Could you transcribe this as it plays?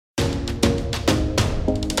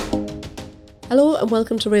Hello and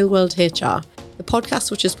welcome to Real World HR, the podcast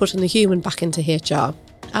which is putting the human back into HR.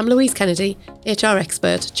 I'm Louise Kennedy, HR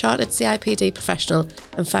expert, chartered CIPD professional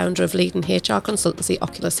and founder of leading HR consultancy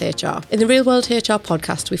Oculus HR. In the Real World HR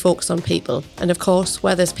podcast, we focus on people. And of course,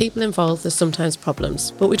 where there's people involved, there's sometimes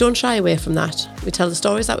problems. But we don't shy away from that. We tell the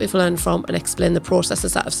stories that we've learned from and explain the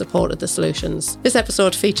processes that have supported the solutions. This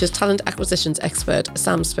episode features talent acquisitions expert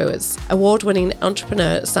Sam Spoors. Award-winning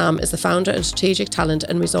entrepreneur Sam is the founder and strategic talent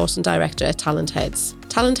and resourcing director at Talent Heads.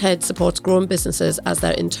 Talent Heads supports growing businesses as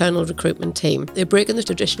their internal recruitment team. They break in the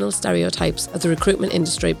traditional stereotypes of the recruitment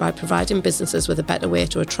industry by providing businesses with a better way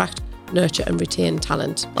to attract, nurture and retain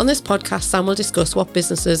talent. On this podcast, Sam will discuss what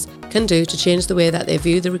businesses can do to change the way that they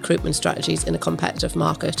view the recruitment strategies in a competitive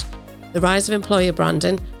market, the rise of employer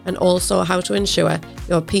branding, and also how to ensure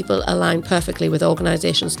your people align perfectly with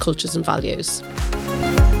organisations' cultures and values.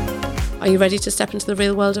 Are you ready to step into the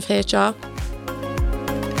real world of HR?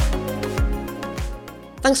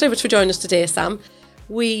 Thanks very much for joining us today, Sam.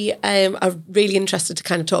 We are really interested to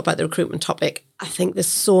kind of talk about the recruitment topic. I think there's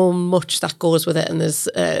so much that goes with it, and there's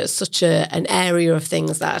such an area of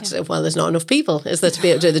things that, there's not enough people, is there, to be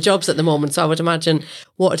able to do the jobs at the moment. So I would imagine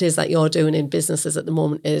what it is that you're doing in businesses at the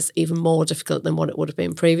moment is even more difficult than what it would have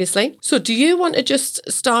been previously. So do you want to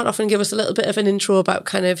just start off and give us a little bit of an intro about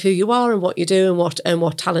kind of who you are and what you do and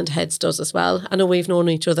what Talent Heads does as well? I know we've known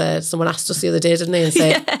each other. Someone asked us the other day, didn't they, and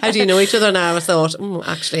say, how do you know each other now? I thought,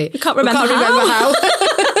 actually, we can't remember how.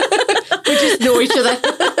 We just know each other.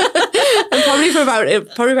 And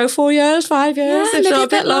probably about 4 years, 5 years, if not a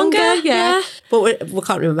bit longer. Yeah. But we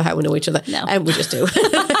can't remember how we know each other. No. We just do.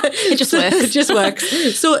 It just works. It just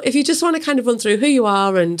works. So if you just want to kind of run through who you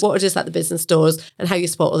are and what it is that the business does and how you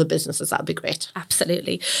support other businesses, that'd be great.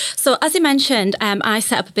 Absolutely. So as you mentioned, I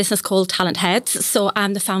set up a business called Talent Heads. So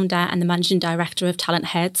I'm the founder and the managing director of Talent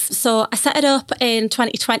Heads. So I set it up in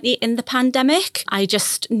 2020 in the pandemic. I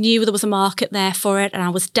just knew there was a market there for it, and I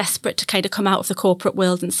was desperate to kind of come out of the corporate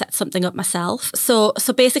world and set something up myself. So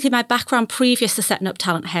basically my background previous to setting up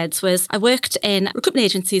Talent Heads was I worked in recruitment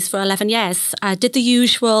agencies for 11 years. I did the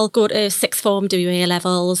usual, go to sixth form, do your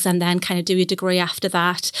A-levels, and then kind of do your degree after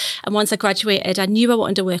that. And once I graduated, I knew I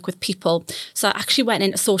wanted to work with people. So I actually went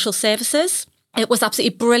into social services. It was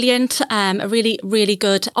absolutely brilliant, a really, really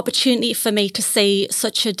good opportunity for me to see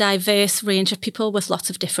such a diverse range of people with lots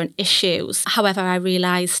of different issues. However, I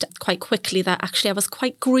realised quite quickly that actually I was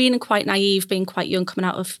quite green and quite naive, being quite young coming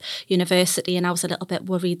out of university, and I was a little bit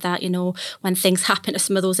worried that, when things happen to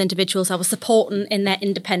some of those individuals I was supporting in their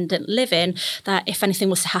independent living, that if anything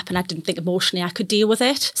was to happen, I didn't think emotionally I could deal with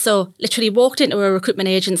it. So literally walked into a recruitment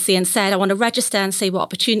agency and said, I want to register and see what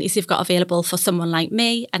opportunities you've got available for someone like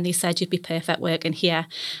me. And they said, you'd be perfect working here.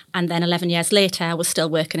 And then 11 years later, I was still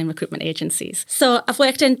working in recruitment agencies. So I've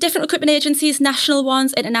worked in different recruitment agencies, national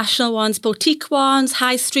ones, international ones, boutique ones,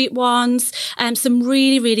 high street ones, some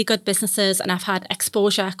really, really good businesses. And I've had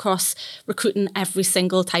exposure across recruiting every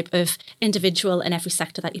single type of individual in every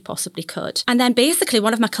sector that you possibly could. And then basically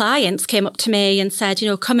one of my clients came up to me and said,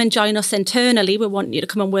 come and join us internally. We want you to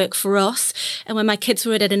come and work for us. And when my kids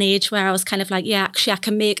were at an age where I was kind of like, actually I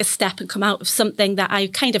can make a step and come out of something that I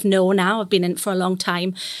kind of know now. I've been in for a long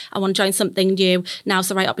time. I want to join something new. Now's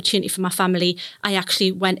the right opportunity for my family. I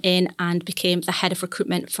actually went in and became the head of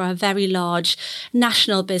recruitment for a very large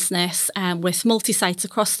national business with multi-sites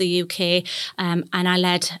across the UK. And I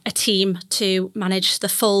led a team to manage the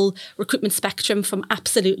full recruitment spectrum from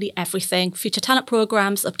absolutely everything, future talent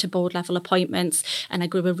programs up to board level appointments. And I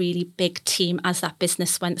grew a really big team as that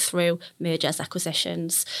business went through mergers,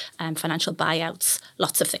 acquisitions, financial buyouts,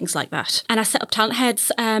 lots of things like that. And I set up Talent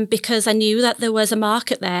Heads because I knew that there was a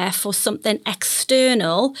market there for something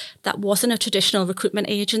external that wasn't a traditional recruitment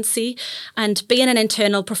agency. And being an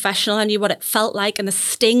internal professional, I knew what it felt like and the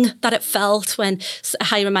sting that it felt when a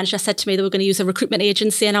hiring manager said to me they were going to use a recruitment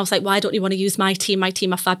agency. And I was like, why don't you want to use my team? My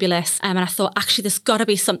team are fabulous. And I thought, actually, there's got to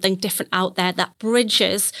be something different out there that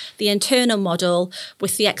bridges the internal model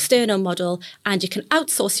with the external model. And you can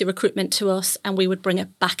outsource your recruitment to us and we would bring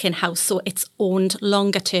it back in-house. So it's owned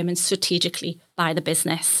longer term and strategically by the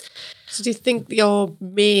business. So do you think your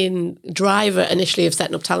main driver initially of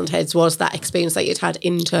setting up Talent Heads was that experience that you'd had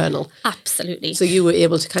internal? Absolutely. So you were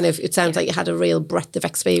able to kind of, it sounds like you had a real breadth of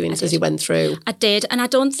experience as you went through. I did. And I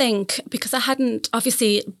don't think, because I hadn't,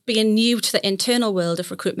 obviously being new to the internal world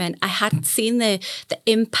of recruitment, I hadn't seen the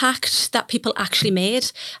impact that people actually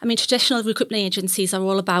made. I mean, traditional recruitment agencies are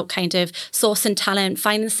all about kind of sourcing talent,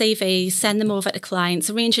 finding CVs, send them over to clients,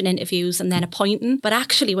 arranging interviews and then appointing. But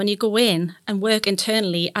actually, when you go in and work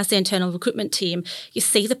internally as the internal external recruitment team, you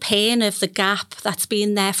see the pain of the gap that's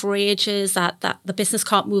been there for ages, that the business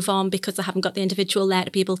can't move on because they haven't got the individual there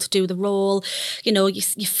to be able to do the role. You know, you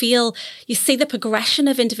see the progression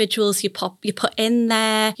of individuals you put in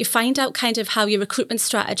there. You find out kind of how your recruitment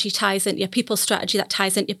strategy ties into your people strategy, that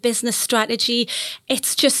ties into your business strategy.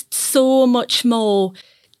 It's just so much more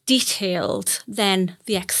detailed than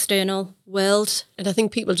the external world. And I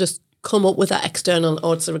think people just come up with that external,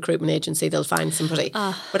 oh, it's a recruitment agency, they'll find somebody.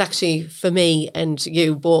 But actually, for me and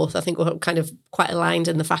you both, I think we're kind of quite aligned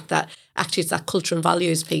in the fact that actually it's that culture and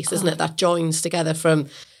values piece, isn't it, that joins together from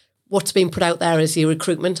what's being put out there as your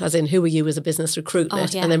recruitment, as in who are you as a business recruiting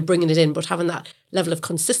it, and then bringing it in, but having that level of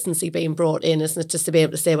consistency being brought in, isn't it, just to be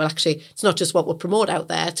able to say, well, actually, it's not just what we promote out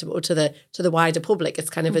there to the wider public. It's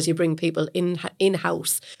kind of as you bring people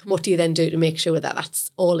in-house, what do you then do to make sure that that's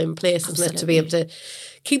all in place, isn't it, to be able to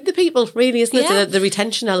keep the people, really, isn't it? The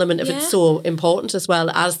retention element of it's so important as well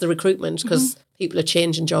as the recruitment, because people are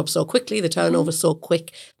changing jobs so quickly, the turnover's so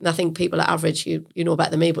quick. And I think people are average, you know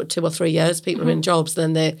better than me, but 2 or 3 years people are in jobs,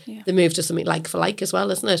 then they move to something like for like as well,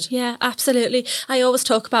 isn't it? Yeah, absolutely. I always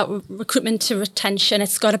talk about recruitment to retention.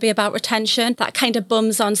 It's got to be about retention. That kind of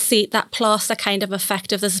bums on seat, that plaster kind of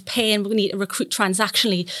effect of there's pain, we need to recruit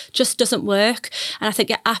transactionally, just doesn't work. And I think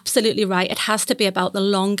you're absolutely right. It has to be about the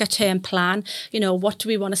longer term plan. You know, what do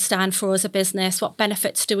we want to stand for as a business? What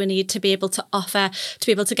benefits do we need to be able to offer, to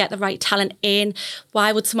be able to get the right talent in?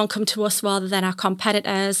 Why would someone come to us rather than our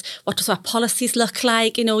competitors? What does our policies look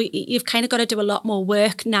like? You know, you've kind of got to do a lot more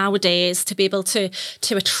work nowadays to be able to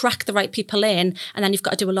attract the right people in, and then you've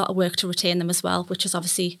got to do a lot of work to retain them as well, which is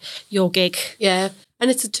obviously your gig. Yeah, and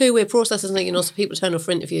it's a two-way process, isn't it? You know, so people turn up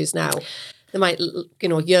for interviews now. They might, you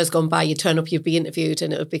know, years gone by, you turn up, you'd be interviewed,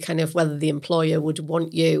 and it would be kind of whether the employer would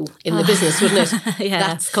want you in the business, wouldn't it?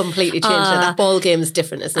 That's completely changed. That ball game is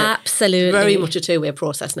different, isn't it? Absolutely. It's very much a two-way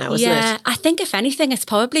process now, isn't it? Yeah, I think if anything, it's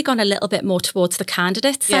probably gone a little bit more towards the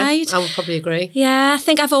candidate side. I would probably agree. Yeah, I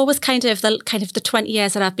think I've always kind of the 20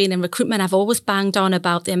 years that I've been in recruitment, I've always banged on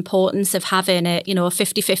about the importance of having a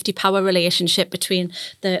 50-50 power relationship between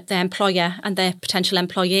the employer and their potential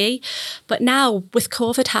employee. But now with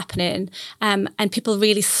COVID happening, and people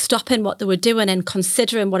really stopping what they were doing and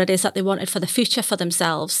considering what it is that they wanted for the future for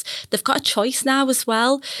themselves, they've got a choice now as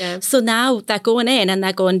well. Yeah. So now they're going in and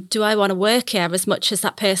they're going, do I want to work here, as much as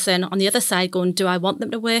that person on the other side going, do I want them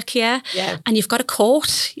to work here? Yeah. And you've got to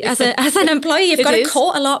court as an employee, you've got to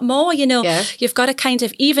court a lot more, you know. Yeah. You've got to kind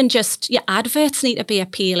of, even just your adverts need to be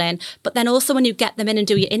appealing, but then also when you get them in and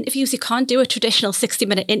do your interviews, you can't do a traditional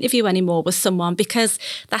 60-minute interview anymore with someone, because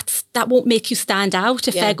that won't make you stand out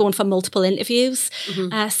if they're going for multiple interviews.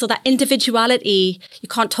 So that individuality, you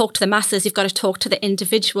can't talk to the masses, you've got to talk to the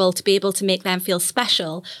individual to be able to make them feel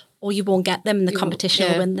special, or you won't get them and the competition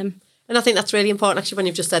will win them. And I think that's really important, actually, when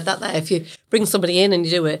you've just said that there. If you bring somebody in and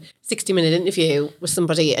you do a 60-minute interview with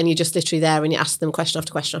somebody and you're just literally there and you ask them question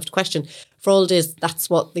after question after question, for all it is, that's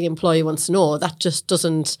what the employee wants to know. That just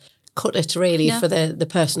doesn't cut it really for the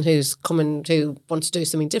person who's coming, who wants to do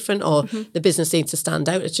something different, or the business needs to stand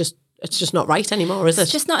out. It's just not right anymore, is it?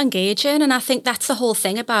 It's just not engaging. And I think that's the whole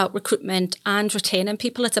thing about recruitment and retaining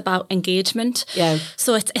people. It's about engagement. Yeah.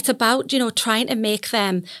 So it's about, you know, trying to make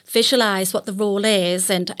them visualise what the role is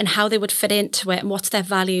and how they would fit into it, and what's their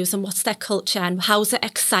values and what's their culture and how's it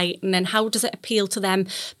exciting and how does it appeal to them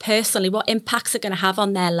personally, what impacts it going to have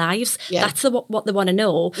on their lives. Yeah. That's what they want to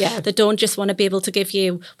know. Yeah. They don't just want to be able to give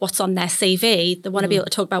you what's on their CV. They want to be able to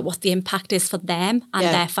talk about what the impact is for them and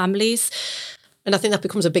their families. And I think that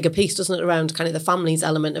becomes a bigger piece, doesn't it, around kind of the families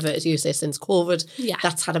element of it, as you say, since COVID. Yeah.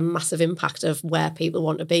 That's had a massive impact of where people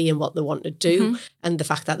want to be and what they want to do, and the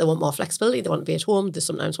fact that they want more flexibility, they want to be at home, they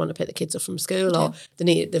sometimes want to pick the kids up from school, or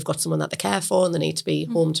they've got someone that they care for and they need to be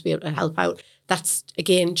home to be able to help out. That's,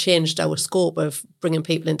 again, changed our scope of bringing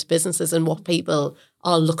people into businesses and what people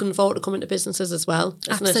are looking forward to coming to businesses as well,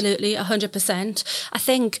 isn't Absolutely, 100%. I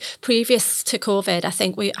think previous to COVID,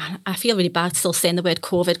 I feel really bad still saying the word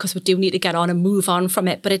COVID, because we do need to get on and move on from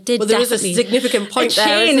it, but it did there definitely... is a significant point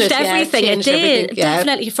there, isn't it? It changed everything,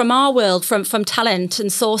 definitely, from our world, from talent and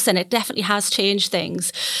sourcing, it definitely has changed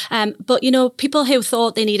things. But, you know, people who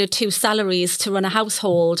thought they needed 2 salaries to run a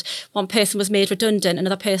household, one person was made redundant,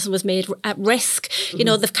 another person was made at risk. You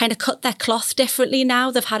know, they've kind of cut their cloth differently now.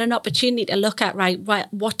 They've had an opportunity to look at, right, right,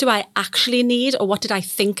 what do I actually need, or what did I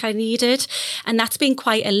think I needed? And that's been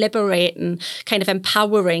quite a liberating, kind of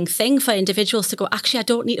empowering thing for individuals to go, actually, I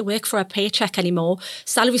don't need to work for a paycheck anymore.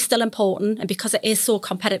 Salary's still important. And because it is so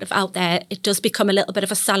competitive out there, it does become a little bit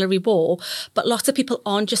of a salary war. But lots of people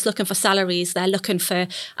aren't just looking for salaries. They're looking for,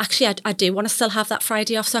 actually, I do want to still have that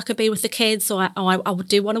Friday off so I could be with the kids, or I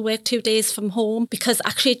do want to work 2 days from home, because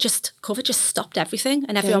actually COVID just stopped everything.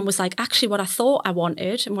 And everyone was like, actually, what I thought I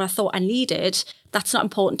wanted and what I thought I needed, that's not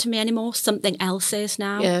important to me anymore. Something else is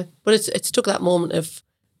now. Yeah, but it's took that moment of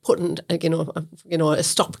putting a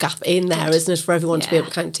stopgap in there, isn't it, for everyone to be able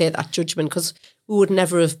to kind of take that judgment, because we would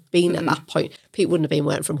never have been at that point. People wouldn't have been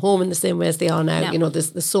working from home in the same way as they are now. No.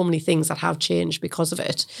 There's so many things that have changed because of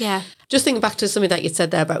it. Yeah. Just thinking back to something that you said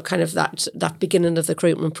there about kind of that beginning of the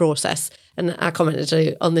recruitment process, and I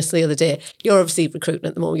commented on this the other day. You're obviously recruiting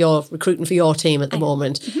at the moment. You're recruiting for your team at the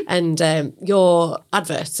moment, and your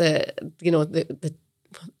adverts,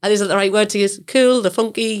 is it the right word to use? Cool, the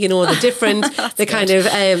funky, the different, the kind of,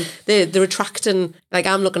 the attracting, like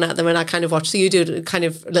I'm looking at them and I kind of watch. So you do kind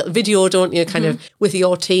of a little video, don't you, kind of with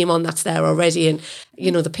your team on that's there already. And,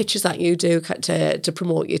 the pictures that you do to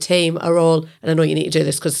promote your team are all, and I know you need to do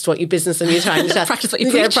this because it's what your business and you're trying to practice what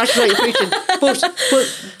you preach. Practice what you're preaching.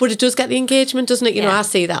 But it does get the engagement, doesn't it? I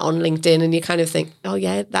see that on LinkedIn and you kind of think, oh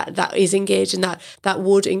yeah, that is engaging. That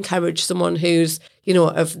would encourage someone who's,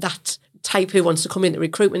 of that type, who wants to come into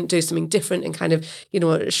recruitment, do something different, and kind of,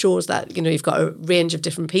 it shows that, you've got a range of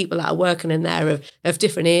different people that are working in there of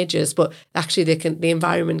different ages, but actually the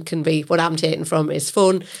environment can be, what I'm taking from is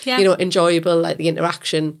fun, enjoyable, like the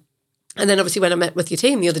interaction. And then obviously when I met with your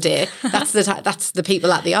team the other day, that's the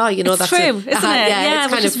people that they are, It's that's true, isn't it? Yeah,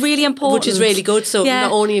 it's which is really important. Which is really good. So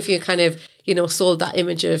not only if you kind of, sold that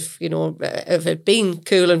image of, of it being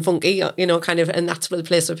cool and funky, kind of, and that's the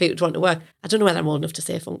place for people to want to work. I don't know whether I'm old enough to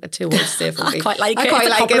say funky, too old to say funky. I quite like it.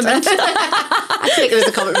 I take it as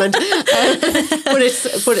a compliment.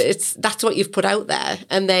 But it's that's what you've put out there,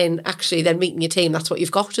 and then actually meeting your team, that's what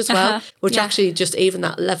you've got as well. Which actually just even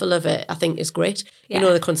that level of it, I think, is great.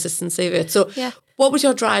 The consistency of it. So, what was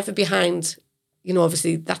your driver behind?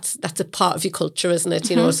 Obviously that's a part of your culture, isn't it?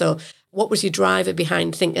 So. What was your driver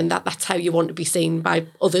behind thinking that that's how you want to be seen by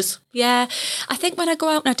others? Yeah, I think when I go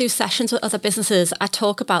out and I do sessions with other businesses, I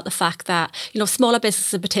talk about the fact that, smaller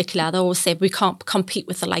businesses in particular, they always say we can't compete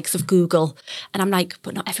with the likes of Google. And I'm like,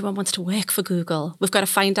 but not everyone wants to work for Google. We've got to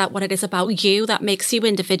find out what it is about you that makes you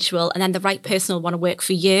individual, and then the right person will want to work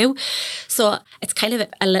for you. So it's kind of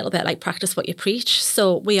a little bit like practice what you preach.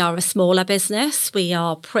 So we are a smaller business. We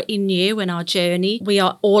are pretty new in our journey. We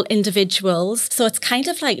are all individuals. So it's kind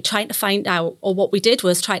of like trying to find out, or what we did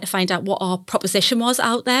was try to find out what our proposition was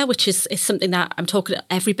out there, which is something that I'm talking to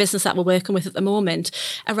every business that we're working with at the moment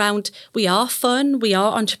around. We are fun, we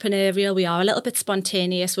are entrepreneurial, we are a little bit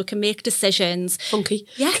spontaneous, we can make decisions. Funky.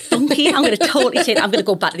 Yeah, funky. I'm going to totally say, I'm going to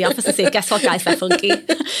go back to the office and say, guess what, guys, we're funky.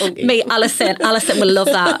 Me, Alison will love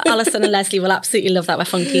that. Alison and Leslie will absolutely love that we're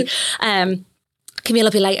funky. Camille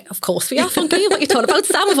will be like, of course we are funky. What are you talking about,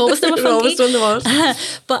 Sam? We've always done we're funky. We've always done the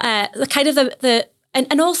most. But the kind of the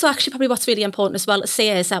And also actually probably what's really important as well to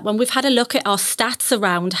say is that when we've had a look at our stats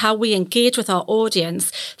around how we engage with our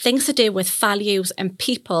audience, things to do with values and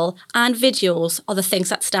people and videos are the things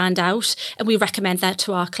that stand out, and we recommend that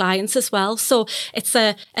to our clients as well. So it's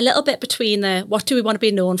a little bit between the what do we want to be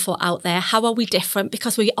known for out there, how are we different,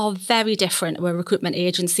 because we are very different, we're a recruitment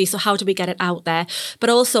agency, so how do we get it out there, but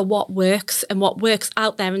also what works, and what works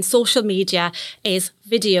out there in social media is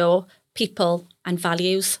video, people and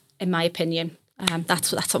values, in my opinion.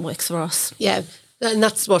 That's what works for us. Yeah. And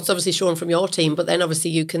that's what's obviously shown from your team, but then obviously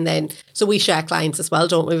you can then, so we share clients as well,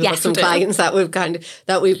 don't we? We've got some clients that we've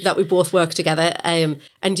that we both work together,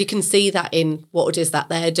 and you can see that in what it is that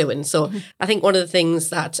they're doing. So I think one of the things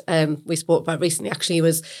that we spoke about recently actually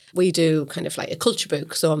was we do kind of like a culture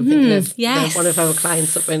book. So I'm thinking of one of our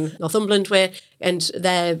clients up in Northumberland way, and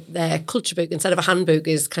their culture book instead of a handbook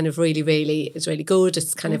is kind of really good.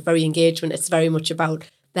 It's kind of very engagement. It's very much about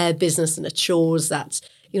their business, and it shows that,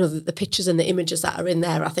 the pictures and the images that are in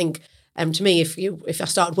there. I think to me, if I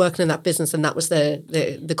started working in that business and that was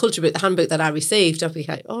the culture book, the handbook that I received, I'd be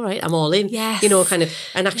like, all right, I'm all in. Yes.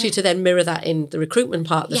 And actually to then mirror that in the recruitment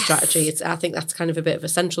part of the strategy, I think that's kind of a bit of a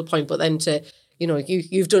central point. But then to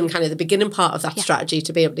you've done kind of the beginning part of that strategy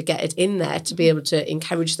to be able to get it in there, to be able to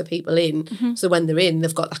encourage the people in. So when they're in,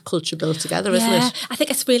 they've got that culture built together, isn't it? I think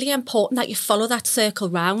it's really important that you follow that circle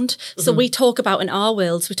round. So we talk about, in our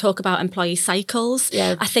worlds, we talk about employee cycles.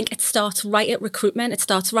 Yeah. I think it starts right at recruitment. It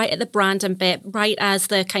starts right at the brand and bit, right as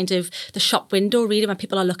the kind of the shop window, really, when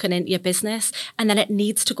people are looking into your business. And then it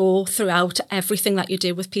needs to go throughout everything that you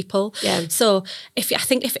do with people. Yeah. So I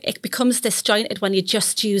think if it becomes disjointed when you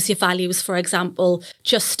just use your values, for example,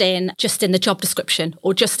 just in the job description,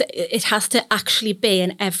 or it has to actually be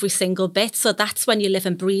in every single bit. So that's when you live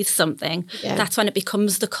and breathe something. Yeah. That's when it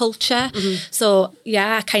becomes the culture. So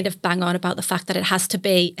I kind of bang on about the fact that it has to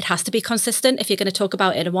be consistent. If you're going to talk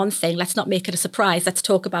about it in one thing, let's not make it a surprise. Let's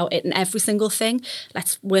talk about it in every single thing.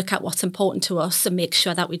 Let's work out what's important to us and make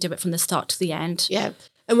sure that we do it from the start to the end. Yeah.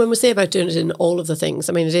 And when we say about doing it in all of the things,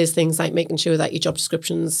 I mean, it is things like making sure that your job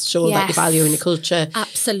descriptions show that you value in your culture.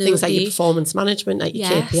 Absolutely. Things like your performance management, like your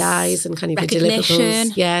KPIs and kind of your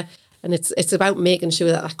deliverables. Yeah. And it's about making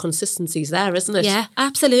sure that consistency is there, isn't it? Yeah,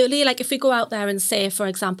 absolutely. Like if we go out there and say, for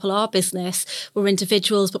example, our business, we're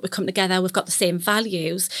individuals, but we come together, we've got the same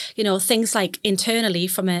values, things like internally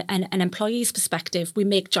from an employee's perspective, we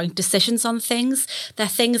make joint decisions on things. They're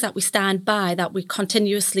things that we stand by, that we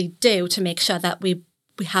continuously do to make sure that we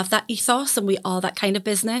have that ethos and we are that kind of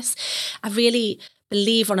business. I really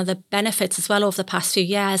believe one of the benefits as well over the past few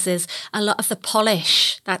years is a lot of the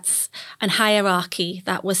polish and hierarchy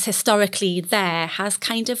that was historically there has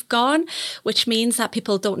kind of gone, which means that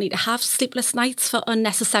people don't need to have sleepless nights for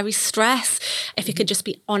unnecessary stress. If you could just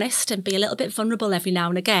be honest and be a little bit vulnerable every now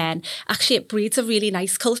and again, actually it breeds a really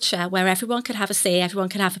nice culture where everyone can have a say, everyone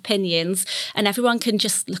can have opinions, and everyone can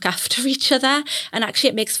just look after each other. And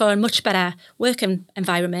actually it makes for a much better working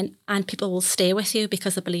environment, and people will stay with you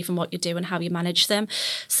because they believe in what you do and how you manage them.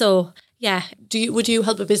 So, yeah. Would you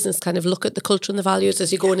help a business kind of look at the culture and the values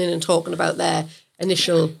as you're going in and talking about their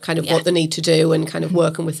initial kind of what they need to do and kind of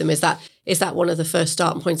working with them? Is that one of the first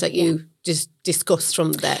starting points that you just discuss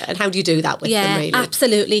from there? And how do you do that with them, really? Yeah,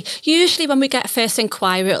 absolutely. Usually when we get a first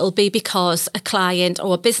inquiry, it'll be because a client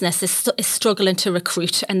or a business is struggling to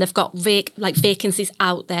recruit, and they've got vacancies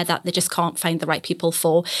out there that they just can't find the right people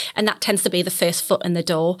for. And that tends to be the first foot in the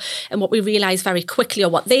door. And what we realise very quickly, or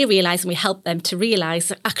what they realise and we help them to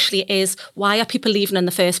realise, actually is, why are people leaving in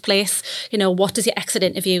the first place? What does your exit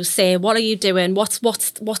interview say? What are you doing?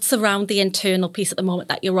 What's around the internal piece at the moment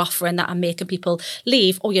that you're offering that are making people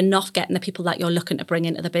leave, or you're not getting the people that you're looking to bring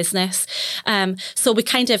into the business? So we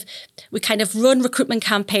kind of run recruitment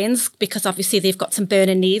campaigns because obviously they've got some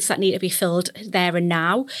burning needs that need to be filled there and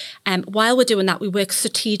now. While we're doing that, we work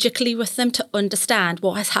strategically with them to understand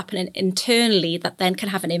what is happening internally that then can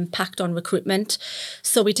have an impact on recruitment.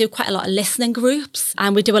 So we do quite a lot of listening groups,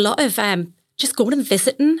 and we do a lot of just going and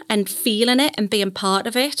visiting and feeling it and being part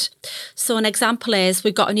of it. So an example is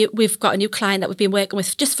we've got a new client that we've been working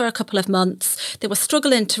with just for a couple of months. They were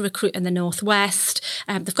struggling to recruit in the Northwest.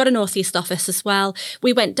 They've got a Northeast office as well.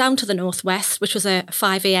 We went down to the Northwest, which was a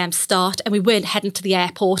 5 a.m. start, and we weren't heading to the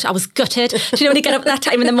airport. I was gutted. Do you know when you get up at that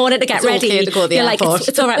time in the morning to get ready? Okay to go to the airport. Like,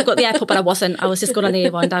 it's all right to go to the airport, but I wasn't. I was just going on the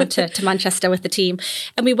A1 down to Manchester with the team.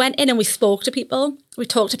 And we went in and we spoke to people. We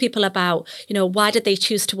talked to people about, why did they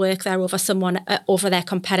choose to work there over their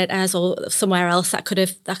competitors or somewhere else that could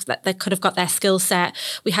have got their skill set.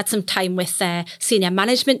 We had some time with their senior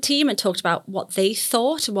management team and talked about what they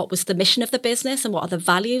thought and what was the mission of the business and what are the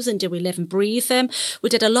values and do we live and breathe them. We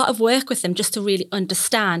did a lot of work with them just to really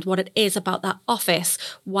understand what it is about that office,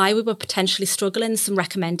 why we were potentially struggling, some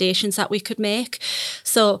recommendations that we could make.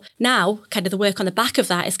 So now kind of the work on the back of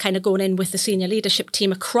that is kind of going in with the senior leadership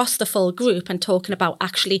team across the full group and talking about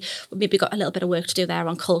actually we maybe got a little bit of work to do there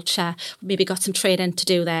on culture, we maybe got some training to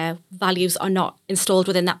do there, values are not installed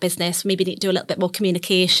within that business, maybe need to do a little bit more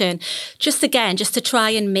communication, just to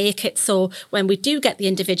try and make it so when we do get the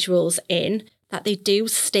individuals in, that they do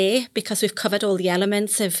stay, because we've covered all the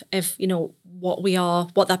elements of what we are,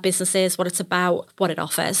 what that business is, what it's about, what it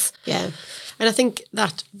offers. Yeah. And I think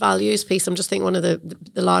that values piece, I'm just thinking one of the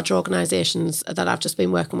large organisations that I've just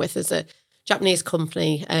been working with is a Japanese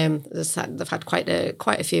company. They've had quite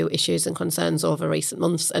a few issues and concerns over recent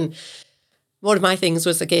months. And one of my things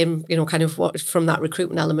was, again, kind of what from that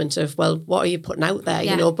recruitment element of, well, what are you putting out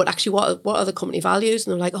there, but actually what are the company values?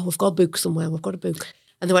 And they're like, oh, we've got a book somewhere, we've got a book.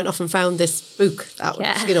 And they went off and found this book that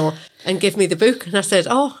was, and give me the book. And I said,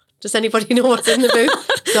 oh, does anybody know what's in the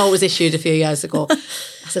book? So it was issued a few years ago.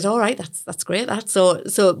 I said, all right, that's great. But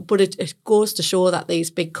it goes to show that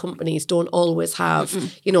these big companies don't always have,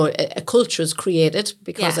 a culture is created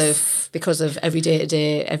because of every day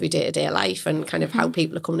to day life and kind of how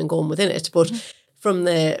people are coming and going within it. But from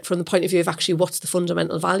the point of view of actually what's the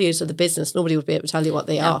fundamental values of the business, nobody would be able to tell you what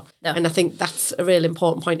they are. No. And I think that's a real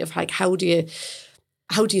important point of like, how do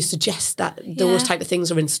you suggest that those type of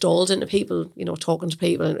things are installed into people, talking to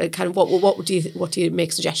people, and kind of what do you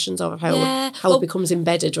make suggestions of how it becomes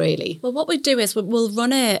embedded really? Well, what we do is we'll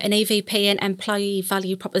run an EVP and employee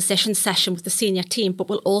value proposition session with the senior team, but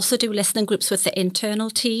we'll also do listening groups with the internal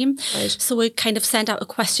team. Right. So we kind of send out a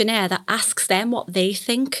questionnaire that asks them what they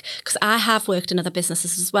think, because I have worked in other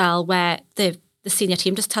businesses as well where the senior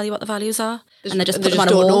team just tell you what the values are, and they just put them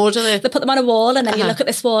on a wall. They put them on a wall, and then you look at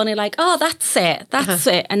this wall and you're like, oh, that's it.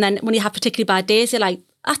 And then when you have particularly bad days, you're like,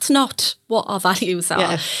 that's not what our values are.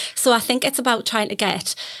 Yeah. So I think it's about trying to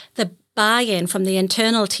get the buy-in from the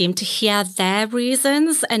internal team to hear their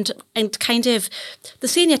reasons, and kind of the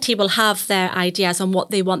senior team will have their ideas on what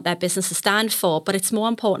they want their business to stand for, but it's more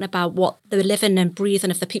important about what the living and breathing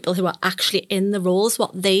of the people who are actually in the roles,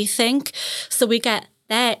 what they think. So we get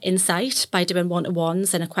their insight by doing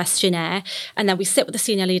one-to-ones and a questionnaire, and then we sit with the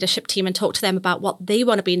senior leadership team and talk to them about what they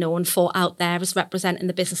want to be known for out there as representing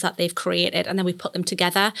the business that they've created, and then we put them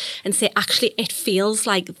together and say, actually, it feels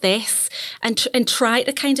like this, and try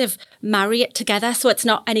to kind of marry it together so it's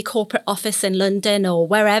not any corporate office in London or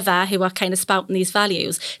wherever who are kind of spouting these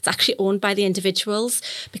values. It's actually owned by the individuals,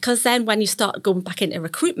 because then when you start going back into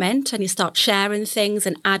recruitment and you start sharing things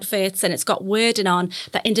and adverts and it's got wording on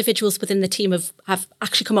that individuals within the team have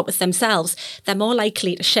actually come up with themselves, they're more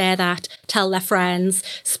likely to share that, tell their friends,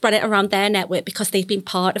 spread it around their network because they've been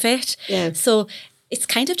part of it. Yeah. So it's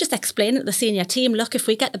kind of just explaining to the senior team, look, if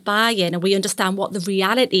we get the buy-in and we understand what the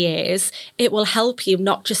reality is, it will help you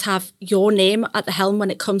not just have your name at the helm when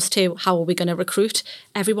it comes to how are we going to recruit.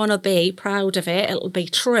 Everyone will be proud of it, it'll be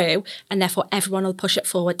true, and therefore everyone will push it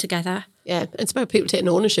forward together. Yeah, it's about people taking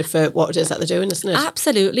ownership for what it is that they're doing, isn't it?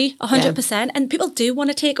 Absolutely, 100%. Yeah. And people do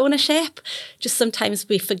want to take ownership. Just sometimes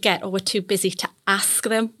we forget, or we're too busy to ask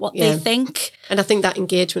them what they think. And I think that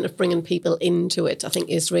engagement of bringing people into it, I think,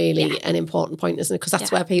 is really an important point, isn't it? Because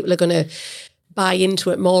that's where people are going to buy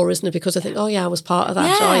into it more, isn't it? Because I think, oh yeah, I was part of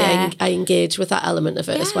that. Yeah. I engage with that element of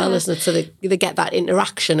it as well, isn't it? So they get that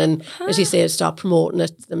interaction and, as you say, start promoting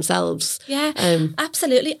it themselves. Yeah,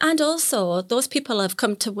 absolutely. And also, those people have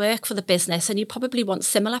come to work for the business and you probably want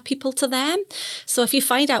similar people to them. So if you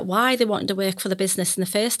find out why they wanted to work for the business in the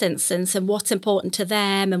first instance and what's important to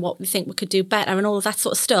them and what we think we could do better and all of that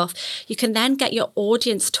sort of stuff, you can then get your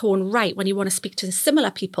audience tone right when you want to speak to similar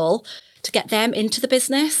people to get them into the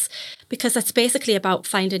business, because that's basically about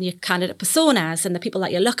finding your candidate personas and the people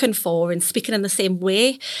that you're looking for and speaking in the same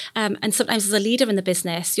way. And sometimes as a leader in the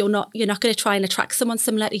business, you're not going to try and attract someone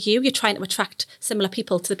similar to you. You're trying to attract similar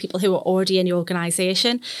people to the people who are already in your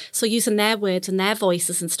organisation. So using their words and their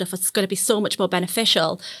voices and stuff, it's going to be so much more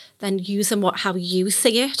beneficial than using how you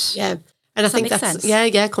see it. Yeah. And I think that's sense?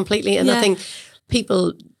 Yeah, completely. And I think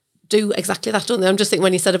people do exactly that, don't they? I'm just thinking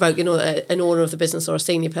when you said about, an owner of the business or a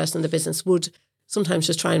senior person in the business would sometimes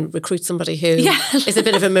just try and recruit somebody who is a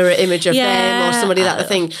bit of a mirror image of them, or somebody that I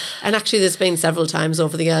think. And actually there's been several times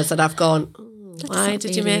over the years that I've gone, why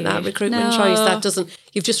did you make that recruitment choice? That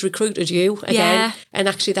you've just recruited you again. And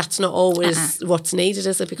actually that's not always what's needed,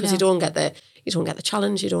 is it? Because you don't get the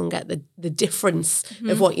challenge, you don't get the difference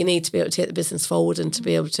of what you need to be able to take the business forward and to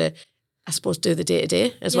be able to, I suppose, do the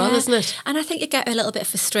day-to-day as well, isn't it? And I think you get a little bit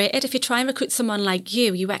frustrated. If you try and recruit someone like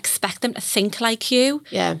you expect them to think like you.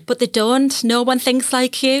 Yeah. But they don't. No one thinks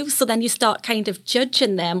like you. So then you start kind of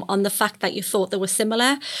judging them on the fact that you thought they were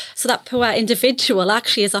similar. So that poor individual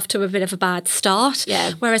actually is off to a bit of a bad start.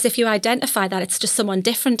 Yeah. Whereas if you identify that it's just someone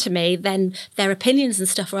different to me, then their opinions and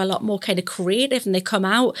stuff are a lot more kind of creative, and they come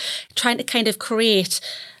out trying to kind of create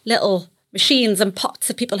little machines and pots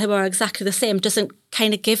of people who are exactly the same doesn't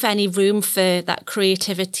kind of give any room for that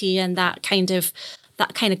creativity and that kind of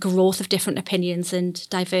growth of different opinions and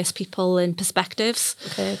diverse people and perspectives.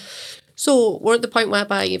 Okay. So we're at the point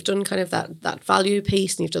whereby you've done kind of that value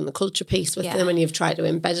piece and you've done the culture piece with them and you've tried to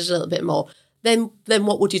embed it a little bit more. Then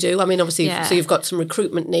what would you do? I mean, obviously, so you've got some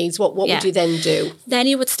recruitment needs. What would you then do? Then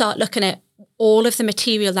you would start looking at all of the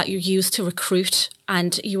material that you use to recruit,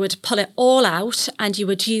 and you would pull it all out and you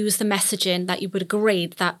would use the messaging that you would agree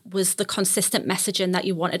that was the consistent messaging that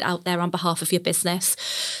you wanted out there on behalf of your business.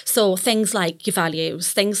 So things like your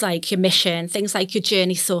values, things like your mission, things like your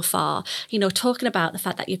journey so far, talking about the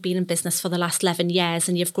fact that you've been in business for the last 11 years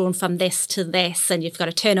and you've grown from this to this and you've got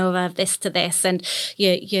a turnover of this to this and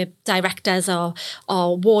your directors are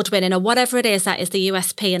award-winning or whatever it is that is the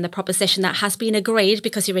USP and the proposition that has been agreed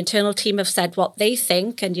because your internal team have said what they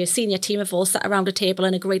think and your senior team have all sat around a table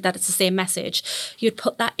and agreed that it's the same message, you'd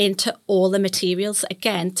put that into all the materials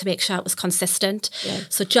again to make sure it was consistent. Yeah.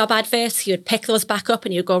 So job adverts, you'd pick those back up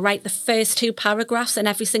and you'd go, right, the first 2 paragraphs in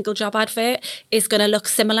every single job advert is going to look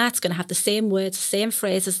similar. It's going to have the same words, same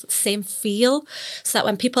phrases, same feel, so that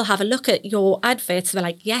when people have a look at your adverts, they're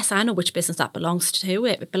like, yes, I know which business that belongs to.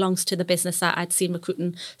 It belongs to the business that I'd seen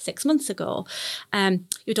recruiting 6 months ago.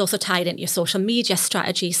 You'd also tie it into your social media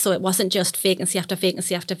strategy. So it wasn't just vacancy after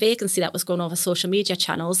vacancy after vacancy that was going over social media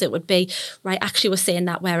channels. It would be, right, actually we're saying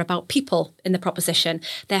that we're about people in the proposition.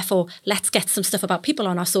 Therefore, let's get some stuff about people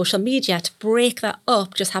on our social media to break that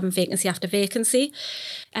up, just having vacancy after vacancy.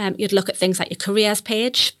 You'd look at things like your careers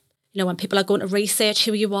page. You know, when people are going to research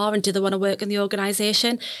who you are and do they want to work in the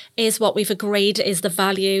organisation, is what we've agreed is the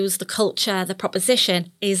values, the culture, the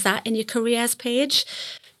proposition, is that in your careers page?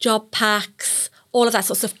 Job packs, all of that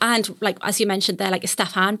sort of stuff. And like, as you mentioned there, like your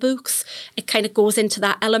staff handbooks, it kind of goes into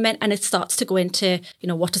that element and it starts to go into, you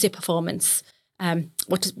know, what does your performance,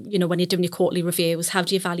 what does, you know, when you're doing your quarterly reviews, how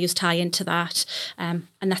do your values tie into that? And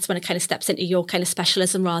that's when it kind of steps into your kind of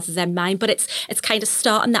specialism rather than mine. But it's kind of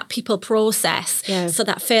starting that people process so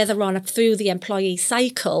that further on up through the employee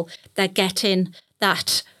cycle, they're getting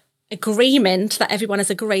that agreement that everyone has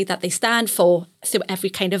agreed that they stand for through every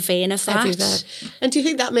kind of vein of that. And do you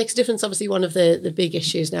think that makes a difference? Obviously, one of the big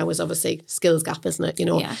issues now is obviously skills gap, isn't it? You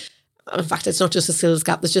know, in fact, it's not just a skills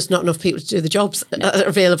gap. There's just not enough people to do the jobs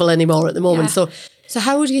available anymore at the moment. So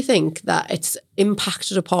how do you think that it's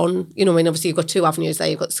impacted upon, you know, I mean, obviously you've got 2 avenues there.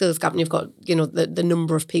 You've got skills gap and you've got, you know, the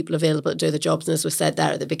number of people available to do the jobs. And as we said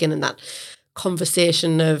there at the beginning, that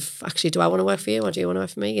conversation of actually, do I want to work for you or do you want to work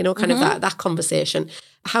for me? You know, kind of that conversation.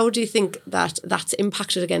 How do you think that that's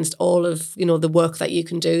impacted against all of, you know, the work that you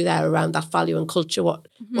can do there around that value and culture?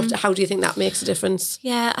 How do you think that makes a difference?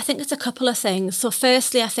 Yeah, I think there's a couple of things. So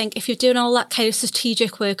firstly, I think if you're doing all that kind of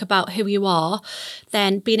strategic work about who you are,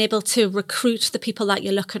 then being able to recruit the people that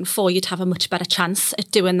you're looking for, you'd have a much better chance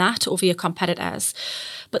at doing that over your competitors.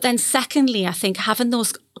 But then secondly, I think having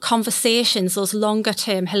those conversations, those longer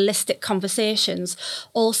term holistic conversations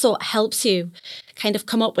also helps you kind of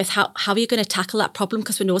come up with how are you going to tackle that problem,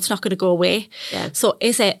 because we know it's not going to go away. So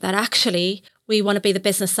is it that actually we want to be the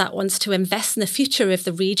business that wants to invest in the future of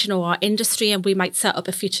the region or our industry, and we might set up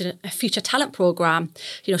a future talent program?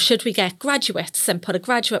 You know, should we get graduates and put a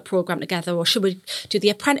graduate program together, or should we do the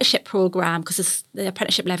apprenticeship program, because the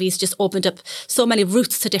apprenticeship levy has just opened up so many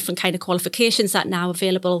routes to different kind of qualifications that are now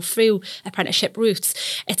available through apprenticeship routes.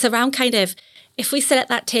 It's around kind of, if we sit at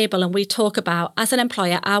that table and we talk about, as an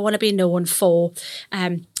employer, I want to be known for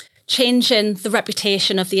changing the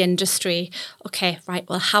reputation of the industry. Okay, right,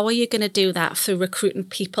 well, how are you going to do that through recruiting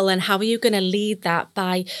people, and how are you going to lead that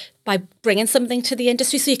by bringing something to the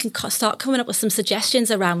industry? So you can start coming up with some suggestions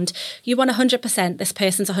around, you want 100%, this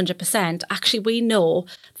person's 100%. Actually, we know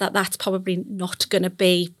that that's probably not going to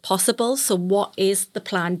be possible. So what is the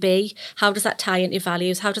plan B? How does that tie into your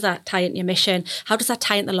values? How does that tie into your mission? How does that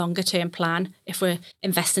tie into the longer term plan if we're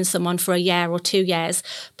investing someone for a year or 2 years?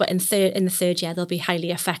 But in the third year, they'll be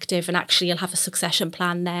highly effective, and actually you'll have a succession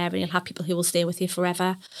plan there, and you'll have people who will stay with you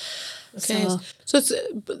forever. Okay, so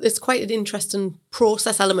it's quite an interesting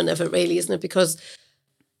process element of it, really, isn't it? Because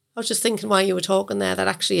I was just thinking while you were talking there that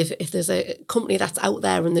actually if there's a company that's out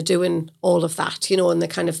there and they're doing all of that, you know, and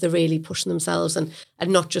they're really pushing themselves and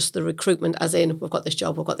not just the recruitment as in, we've got this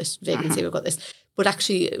job, we've got this vacancy, we've got this, but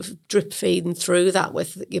actually drip feeding through that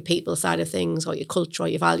with your people side of things, or your culture or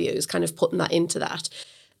your values, kind of putting that into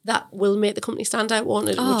that will make the company stand out, won't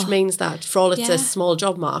it? Which means that for all it's a small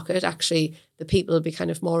job market, actually the people will be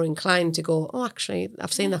kind of more inclined to go, oh, actually,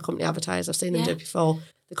 I've seen that company advertise, I've seen them do it before.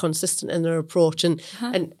 They're consistent in their approach, and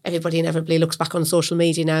everybody inevitably looks back on social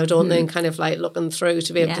media now, don't they, and kind of like looking through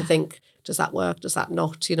to be able to think, does that work, does that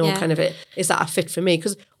not, you know, kind of is that a fit for me?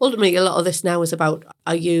 Because ultimately a lot of this now is about,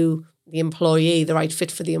 are you the employee the right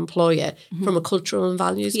fit for the employer from a cultural and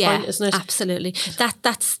values point, isn't it? Absolutely.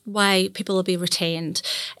 That's why people will be retained.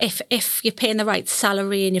 If you're paying the right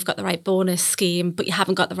salary and you've got the right bonus scheme, but you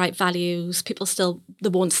haven't got the right values, people they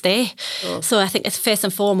won't stay. So I think it's first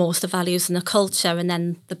and foremost the values and the culture, and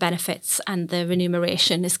then the benefits and the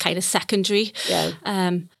remuneration is kind of secondary.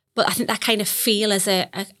 But I think that kind of feel as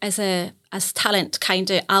talent kind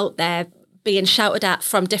of out there, being shouted at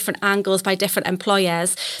from different angles by different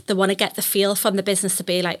employers. They want to get the feel from the business to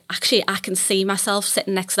be like, actually, I can see myself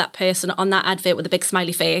sitting next to that person on that advert with a big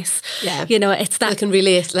smiley face. Yeah. It's that. I can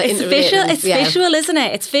relate. It's visual. It's visual, isn't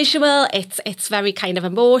it? It's visual. It's very kind of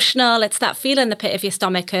emotional. It's that feeling in the pit of your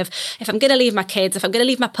stomach of, if I'm going to leave my kids, if I'm going to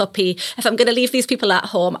leave my puppy, if I'm going to leave these people at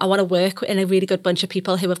home, I want to work in a really good bunch of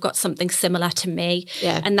people who have got something similar to me.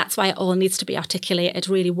 Yeah. And that's why it all needs to be articulated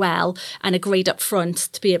really well and agreed up front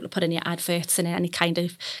to be able to put in your adverts and any kind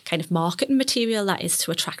of marketing material that is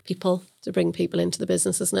to attract people. To bring people into the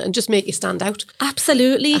business, isn't it? And just make you stand out.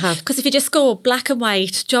 Absolutely. Because if you just go black and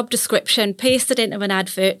white, job description, paste it into an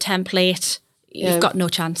advert template, you've got no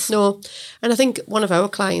chance. No. And I think one of our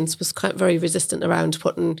clients was quite very resistant around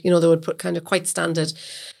putting, they would put kind of quite standard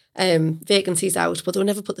vacancies out, but they would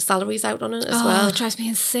never put the salaries out on it as well. It drives me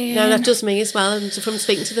insane. No, that does me as well. And from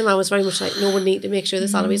speaking to them, I was very much like, no, we need to make sure the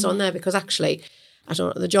salary's on there, because actually, I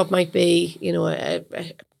don't know, the job might be,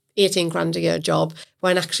 a 18 grand a year job,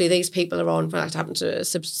 when actually these people are on. Well, it happened to a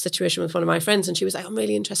situation with one of my friends, and she was like, I'm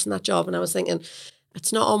really interested in that job. And I was thinking,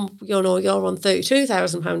 it's not on, you're on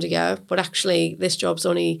 £32,000 a year, but actually this job's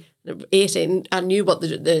only 18. I knew what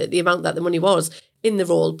the amount that the money was in the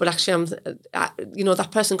role, but actually that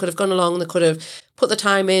person could have gone along, they could have put the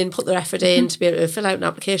time in, put their effort in to be able to fill out an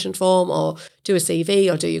application form or do a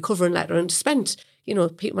CV or do your covering letter, and spent,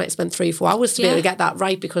 people might spend 3-4 hours to be able to get that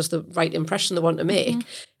right, because the right impression they want to make.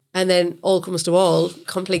 And then all comes to all,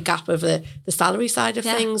 complete gap of the salary side of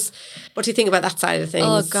things. What do you think about that side of things?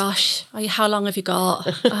 Oh gosh, how long have you got?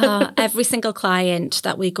 Every single client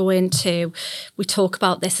that we go into, we talk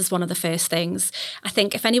about this as one of the first things. I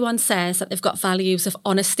think if anyone says that they've got values of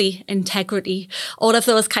honesty, integrity, all of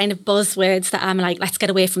those kind of buzzwords that I'm like, let's get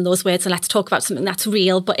away from those words and let's talk about something that's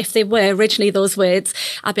real. But if they were originally those words,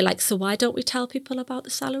 I'd be like, so why don't we tell people about the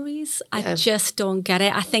salaries? I just don't get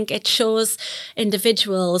it. I think it shows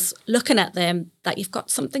individuals looking at them that you've got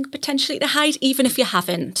something potentially to hide, even if you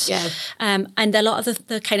haven't. Yeah. And a lot of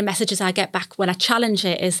the kind of messages I get back when I challenge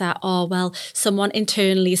it is that, oh, well, someone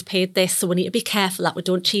internally has paid this, so we need to be careful that we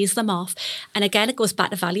don't cheese them off. And again, it goes back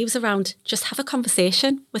to values around just have a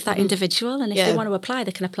conversation with that individual. And if they want to apply,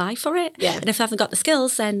 they can apply for it. Yeah. And if they haven't got the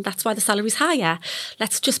skills, then that's why the salary's higher.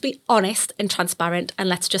 Let's just be honest and transparent, and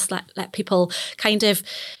let's just let people kind of...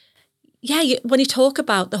 when you talk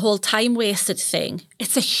about the whole time wasted thing,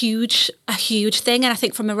 it's a huge thing. And I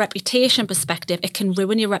think from a reputation perspective, it can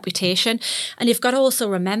ruin your reputation. And you've got to also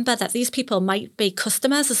remember that these people might be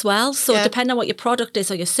customers as well. So depending on what your product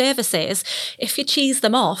is or your service is, if you cheese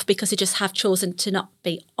them off because you just have chosen to not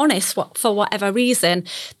be honest for whatever reason,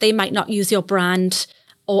 they might not use your brand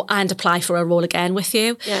and apply for a role again with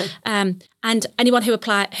you. Yeah. And anyone who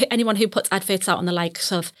puts adverts out on the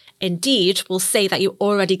likes of Indeed will say that you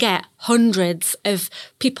already get hundreds of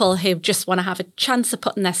people who just want to have a chance of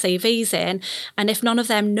putting their CVs in. And if none of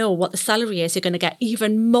them know what the salary is, you're going to get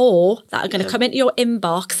even more that are going to come into your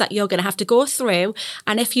inbox that you're going to have to go through.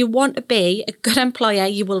 And if you want to be a good employer,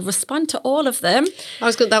 you will respond to all of them.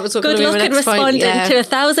 That was what good luck in responding to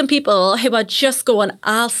 1,000 people who are just going,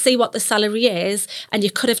 I'll see what the salary is. And you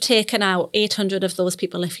could have taken out 800 of those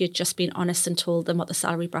people if you'd just been honest and told them what the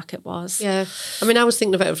salary bracket was. Yeah. I mean, I was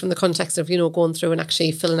thinking about it from the context of, going through and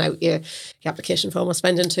actually filling out your application form or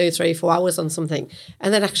spending 2, 3, 4 hours on something.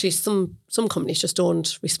 And then actually some companies just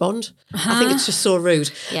don't respond. I think it's just so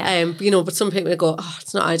rude. Yeah. But some people go,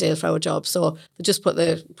 it's not ideal for our job. So they just put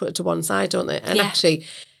it to one side, don't they? And actually,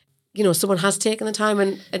 someone has taken the time.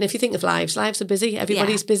 And if you think of lives are busy.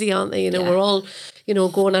 Everybody's busy, aren't they? We're all,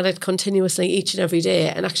 going at it continuously each and every day.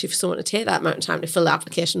 And actually for someone to take that amount of time to fill the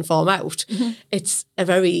application form out, it's a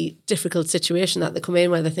very difficult situation that they come in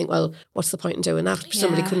where they think, well, what's the point in doing that?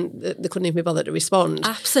 Somebody couldn't even be bothered to respond.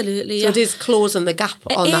 Absolutely. So it is closing the gap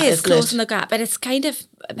on that, isn't it? It is closing the gap. And it's kind of,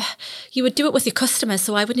 you would do it with your customers,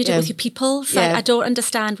 so why wouldn't you do it with your people? So I don't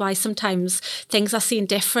understand why sometimes things are seen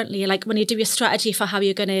differently. Like when you do your strategy for how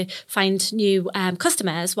you're going to find new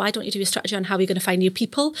customers, why don't you do your strategy on how you're going to find new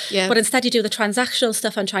people? Yeah. But instead you do the transactional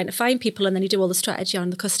stuff on trying to find people, and then you do all the strategy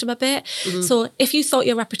on the customer bit. So if you thought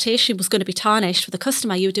your reputation was going to be tarnished with a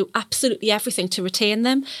customer, you would do absolutely everything to retain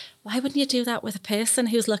them. Why wouldn't you do that with a person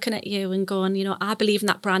who's looking at you and going, I believe in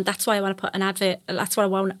that brand. That's why I want to put an advert. That's why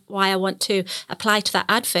I want to apply to that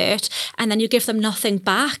advert. And then you give them nothing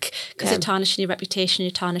back because you're tarnishing your reputation,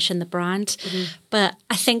 you're tarnishing the brand. But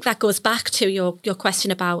I think that goes back to your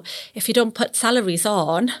question about if you don't put salaries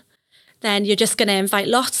on, then you're just going to invite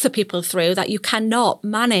lots of people through that you cannot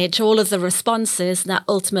manage all of the responses, and that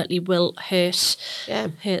ultimately will hurt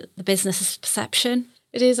the business's perception.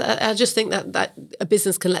 It is. I just think that a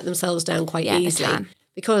business can let themselves down quite easily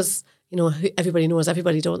because, everybody knows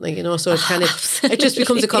everybody, don't they? So it kind of, it just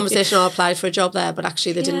becomes a conversation. I applied for a job there, but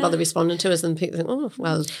actually they didn't bother responding to us, and people think, oh,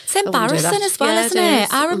 well. It's embarrassing as well, isn't it? Is.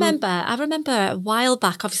 I remember a while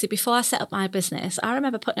back, obviously before I set up my business, I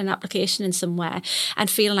remember putting an application in somewhere and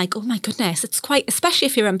feeling like, oh my goodness, it's quite, especially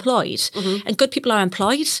if you're employed, and good people are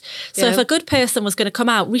employed. So if a good person was going to come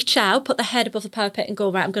out, reach out, put their head above the parapet and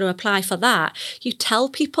go, right, I'm going to apply for that, you tell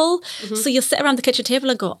people. So you'll sit around the kitchen table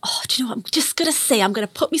and go, oh, do you know what, I'm just going to say, I'm going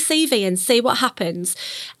to put my CV and see what happens.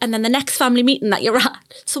 And then the next family meeting that you're at,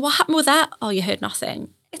 so what happened with that? Oh, you heard nothing.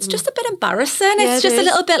 It's just a bit embarrassing. It's just a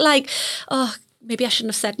little bit like, oh, maybe I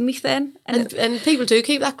shouldn't have said anything. And people do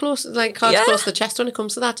keep that close, like cards close to the chest when it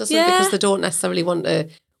comes to that, doesn't it? Because they don't necessarily want to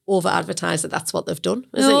over-advertise that that's what they've done,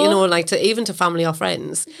 is it? Like even to family or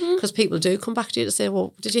friends, because people do come back to you to say,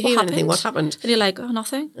 well, did you hear anything? What happened? And you're like, oh,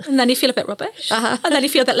 nothing. And then you feel a bit rubbish. And then you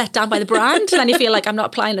feel a bit let down by the brand. And then you feel like, I'm not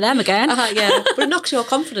applying to them again. But it knocks your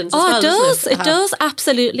confidence as well, it does. doesn't it? It does,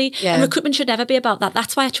 absolutely. And recruitment should never be about that.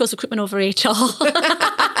 That's why I chose recruitment over HR.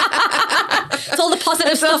 It's all the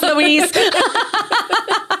positive stuff, Louise.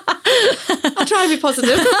 I try to be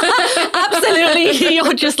positive. Absolutely.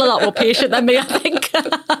 You're just a lot more patient than me, I think.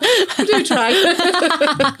 I do try.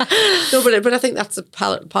 No, but I think that's a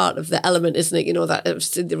part of the element, isn't it? That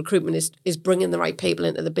the recruitment is bringing the right people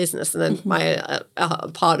into the business, and then my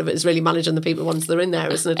part of it is really managing the people once they're in there,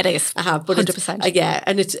 isn't it? It is. But 100%.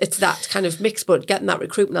 And it's that kind of mix, but getting that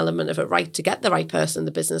recruitment element of it right to get the right person in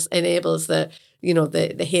the business enables the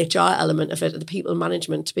HR element of it, the people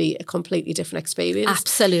management, to be a completely different experience.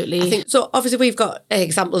 Absolutely. I think so. Obviously, we've got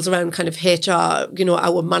examples around kind of HR,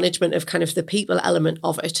 our management of kind of the people element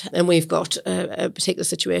of it. And we've got a particular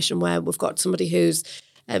situation where we've got somebody who's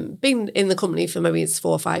been in the company for maybe it's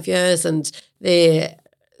 4 or 5 years, and the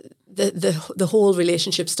whole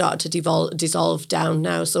relationship started to dissolve down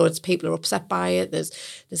now. So it's people are upset by it.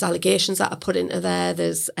 There's allegations that are put into there.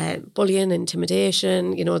 There's bullying,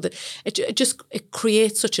 intimidation. It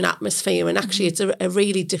creates such an atmosphere, and actually it's a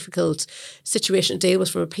really difficult situation to deal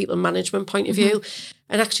with from a people management point of view.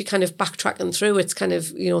 And actually kind of backtracking through, it's kind of,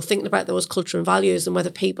 thinking about those culture and values and whether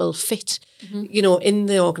people fit, in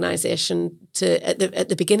the organisation at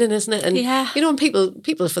the beginning, isn't it? And, and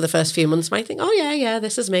people for the first few months might think, oh, yeah,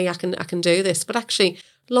 this is me, I can do this. But actually,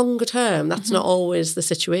 longer term, that's not always the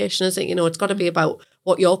situation, is it? It's got to be about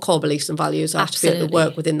what your core beliefs and values are. Absolutely. To be able to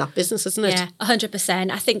work within that business, isn't it? Yeah, 100%.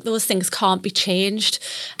 I think those things can't be changed.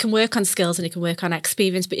 You can work on skills and you can work on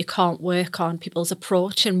experience, but you can't work on people's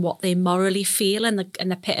approach and what they morally feel in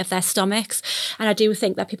the pit of their stomachs. And I do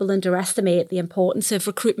think that people underestimate the importance of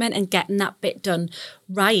recruitment and getting that bit done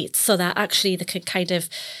right, so that actually they can kind of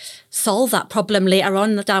solve that problem later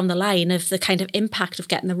on down the line of the kind of impact of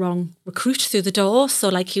getting the wrong recruit through the door. So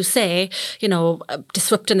like you say,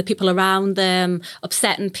 disrupting the people around them,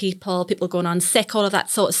 upsetting people going on sick, all of that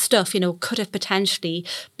sort of stuff, could have potentially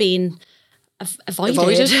been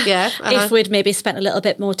avoided if we'd maybe spent a little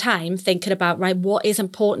bit more time thinking about, right, what is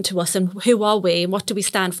important to us and who are we and what do we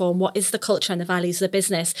stand for and what is the culture and the values of the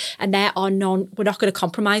business. And we're not going to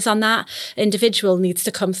compromise on that. Individual needs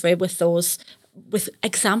to come through with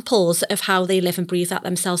examples of how they live and breathe that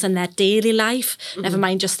themselves in their daily life, never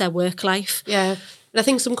mind just their work life. Yeah. And I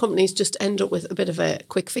think some companies just end up with a bit of a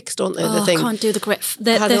quick fix, don't they? I can't do the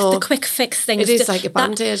quick fix thing. It is like a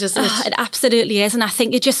band-aid, isn't it? It absolutely is. And I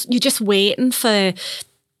think you're just waiting for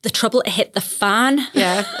the trouble to hit the fan.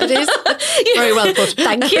 Yeah, it is. Very well put.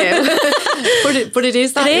 Thank you. but it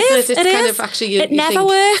is that, isn't it? It's kind of actually it never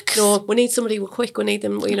works. No, we need somebody, we're quick, we need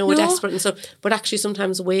them, we're desperate and stuff. But actually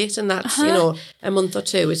sometimes wait, and that's, a month or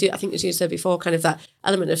two. I think as you said before, kind of that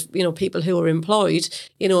element of, people who are employed,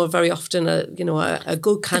 are very often a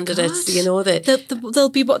good candidates, they'll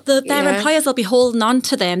be their employers will be holding on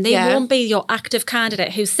to them. They won't be your active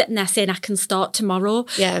candidate who's sitting there saying, I can start tomorrow.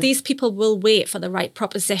 Yeah. These people will wait for the right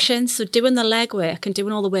proposition. So doing the legwork and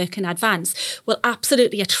doing all the work in advance will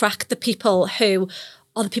absolutely attract the people who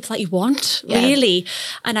are the people that you want, really.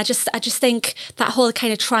 And I just think that whole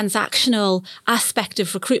kind of transactional aspect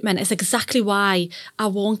of recruitment is exactly why I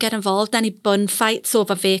won't get involved in any bun fights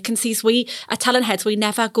over vacancies. We, at Talent Heads, we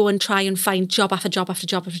never go and try and find job after job after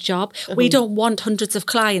job after job. We don't want hundreds of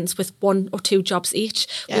clients with 1 or 2 jobs each.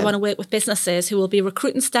 We want to work with businesses who will be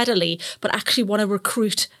recruiting steadily, but actually want to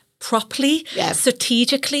recruit properly,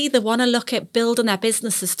 strategically. They want to look at building their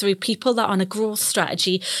businesses through people that are on a growth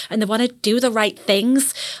strategy, and they want to do the right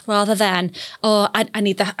things rather than, I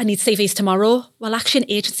need CVs tomorrow. Well, actually,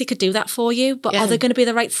 an agency could do that for you, but are they going to be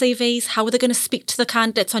the right CVs? How are they going to speak to the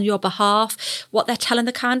candidates on your behalf? What they're telling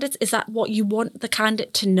the candidates, is that what you want the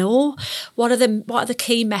candidate to know? What are the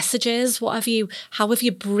key messages? How have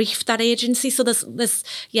you briefed that agency? So there's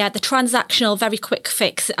the transactional, very quick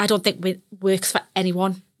fix, I don't think works for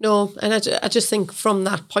anyone. No, and I just think from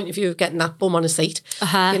that point of view of getting that bum on a seat,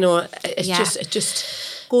 it just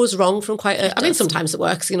goes wrong from I mean, sometimes it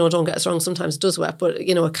works, don't get us wrong, sometimes it does work, but,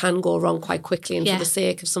 it can go wrong quite quickly. And for the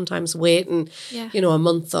sake of sometimes waiting, a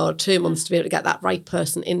month or 2 months to be able to get that right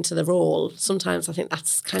person into the role, sometimes I think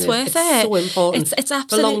that's it's so important. It's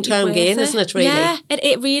absolutely for long-term gain, isn't it, really? Yeah,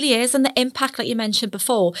 it really is. And the impact, like you mentioned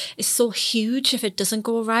before, is so huge if it doesn't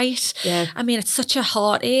go right. Yeah. I mean, it's such a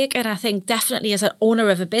heartache. And I think definitely as an owner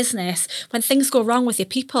of a business, when things go wrong with your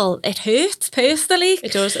people, it hurts personally.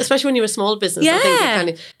 It does, especially when you're a small business. Yeah. I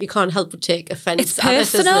think you can't help but take offence. It's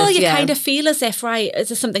personal. You kind of feel as if, right, is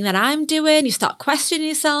this something that I'm doing? You start questioning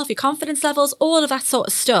yourself, your confidence levels, all of that sort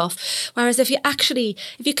of stuff. Whereas if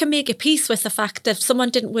you can make a peace with the fact that someone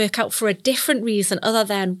didn't work out for a different reason other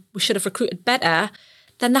than we should have recruited better,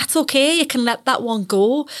 then that's okay. You can let that one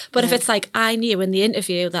go. But if it's like, I knew in the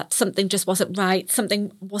interview that something just wasn't right,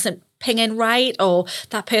 something wasn't pinging right, or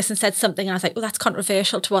that person said something and I was like, that's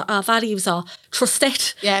controversial to what our values are, trust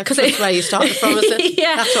it. Yeah, because that's where you started from, isn't it?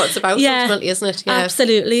 That's what it's about ultimately, isn't it? Yeah.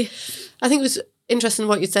 Absolutely. I think it was interesting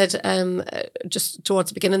what you said just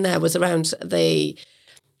towards the beginning there was around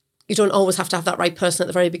you don't always have to have that right person at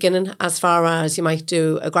the very beginning, as far as you might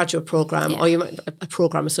do a graduate program or you might a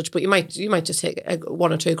program as such, but you might just take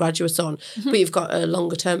one or two graduates on, but you've got a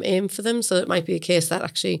longer term aim for them. So it might be a case that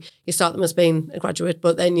actually you start them as being a graduate,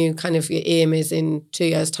 but then your aim is in 2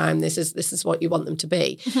 years' time, this is what you want them to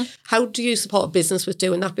be. How do you support a business with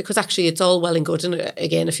doing that? Because actually it's all well and good. And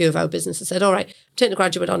again, a few of our businesses said, all right, I'm taking a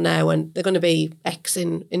graduate on now and they're going to be X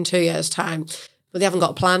in 2 years' time. But they haven't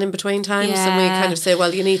got a plan in between times, and we kind of say,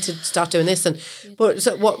 well, you need to start doing this. But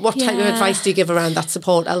so what type of advice do you give around that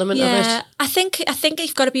support element of it? I think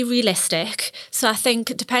you've got to be realistic. So I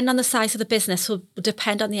think depending on the size of the business will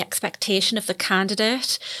depend on the expectation of the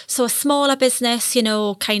candidate. So a smaller business,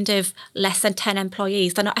 kind of less than 10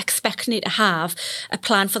 employees, they're not expecting you to have a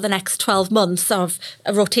plan for the next 12 months of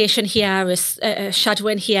a rotation here, a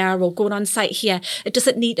shadowing here, or going on site here. It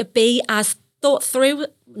doesn't need to be as thought through.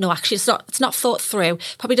 No, actually, it's not thought through.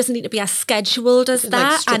 Probably doesn't need to be as scheduled as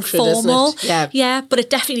that and formal. Yeah, but it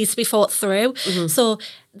definitely needs to be thought through. So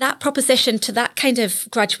that proposition to that kind of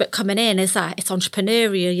graduate coming in is that it's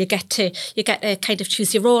entrepreneurial. You get to kind of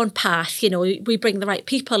choose your own path. We bring the right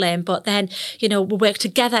people in, but then we work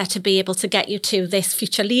together to be able to get you to this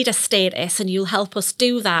future leader status, and you'll help us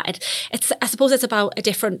do that. I suppose it's about a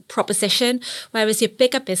different proposition. Whereas your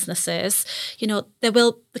bigger businesses,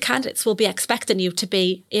 the candidates will be expecting you to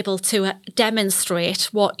be able to demonstrate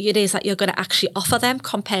what it is that you're going to actually offer them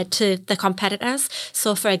compared to the competitors.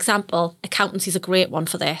 So, for example, accountancy is a great one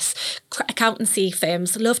for this. Accountancy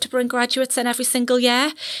firms love to bring graduates in every single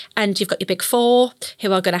year, and you've got your big four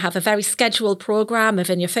who are going to have a very scheduled program of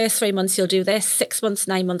in your first 3 months you'll do this, 6 months,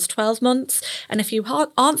 9 months, 12 months. And if you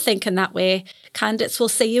aren't thinking that way, candidates will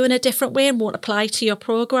see you in a different way and won't apply to your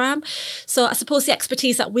program. So I suppose the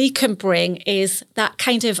expertise that we can bring is that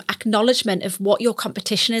kind of acknowledgement of what your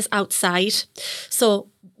competition is outside. So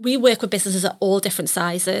we work with businesses at all different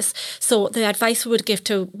sizes. So the advice we would give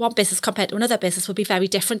to one business compared to another business would be very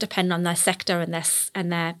different depending on their sector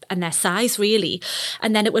and their size, really.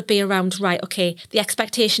 And then it would be around, right, okay, the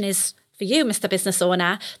expectation is for you, Mr. Business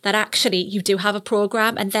Owner, that actually you do have a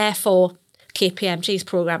program, and therefore KPMG's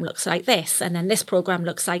program looks like this, and then this program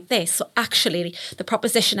looks like this. So actually the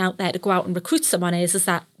proposition out there to go out and recruit someone is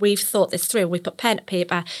that we've thought this through, we've put pen to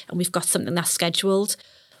paper, and we've got something that's scheduled.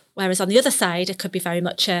 Whereas on the other side, it could be very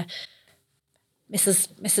much a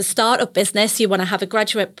Mrs. Startup business. You want to have a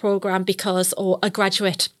graduate program or a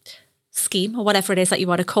graduate scheme or whatever it is that you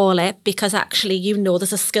want to call it, because actually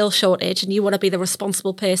there's a skill shortage and you want to be the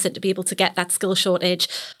responsible person to be able to get that skill shortage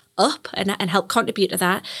up and help contribute to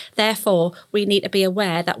that. Therefore, we need to be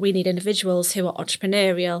aware that we need individuals who are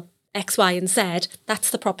entrepreneurial, X, Y, and Z.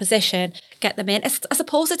 That's the proposition. Get them in. I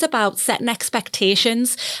suppose it's about setting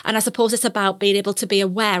expectations, and I suppose it's about being able to be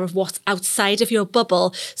aware of what's outside of your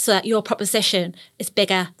bubble so that your proposition is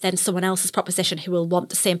bigger than someone else's proposition who will want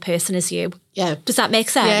the same person as you. Yeah. Does that make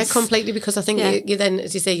sense? Yeah, completely, because I think you then,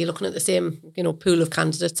 as you say, you're looking at the same, pool of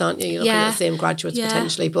candidates, aren't you? You're looking at the same graduates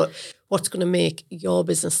potentially, but what's going to make your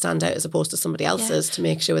business stand out as opposed to somebody else's to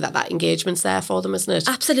make sure that engagement's there for them, isn't it?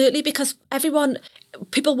 Absolutely, because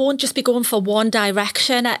people won't just be going for one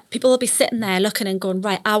direction. People will be sitting there looking and going,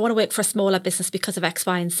 right, I want to work for a smaller business because of X,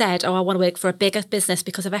 Y, and Z, or I want to work for a bigger business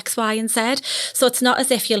because of X, Y, and Z. So it's not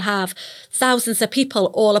as if you'll have thousands of people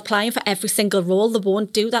all applying for every single role. They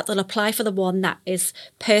won't do that. They'll apply for the one that is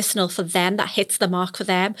personal for them, that hits the mark for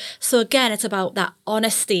them. So again, it's about that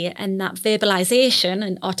honesty and that verbalization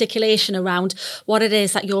and articulation around what it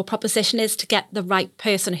is that your proposition is to get the right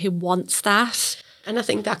person who wants that. And I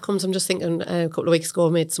think that comes, I'm just thinking, a couple of weeks ago, I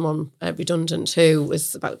made someone redundant who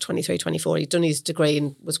was about 23, 24. He'd done his degree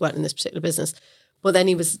and was working in this particular business. But then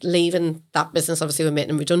he was leaving that business, obviously we're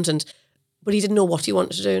making him redundant. But he didn't know what he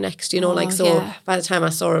wanted to do next, by the time I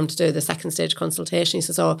saw him to do the second stage consultation, he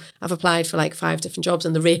says, I've applied for like 5 different jobs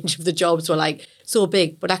and the range of the jobs were like so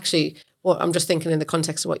big. But actually, what I'm just thinking in the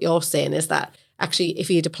context of what you're saying is that actually if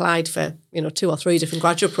he had applied for, 2 or 3 different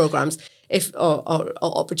graduate programs, or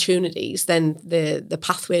opportunities, then the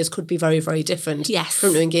pathways could be very, very different for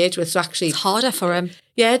him to engage with. So actually, it's harder for him.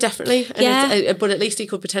 Yeah, definitely. And but at least he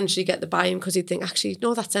could potentially get the buy-in because he'd think, actually,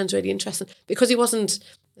 no, that sounds really interesting. Because he wasn't,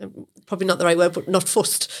 probably not the right word, but not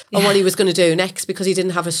fussed on what he was going to do next because he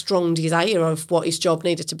didn't have a strong desire of what his job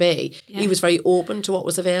needed to be. He was very open to what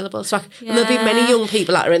was available. So and there'll be many young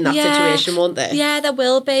people that are in that situation, won't there? Yeah, there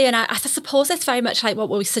will be. And I suppose it's very much like what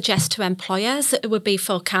we suggest to employers. It would be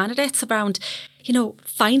for candidates around,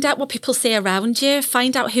 find out what people say around you,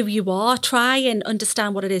 find out who you are, try and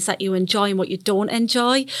understand what it is that you enjoy and what you don't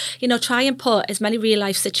enjoy. Try and put as many real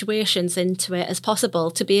life situations into it as possible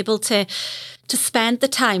to be able to spend the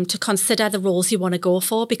time to consider the roles you want to go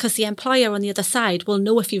for, because the employer on the other side will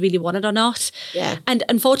know if you really want it or not. Yeah. And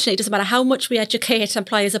unfortunately, it doesn't matter how much we educate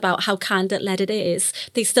employers about how candidate-led it is,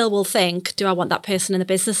 they still will think, do I want that person in the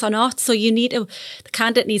business or not? So the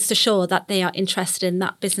candidate needs to show that they are interested in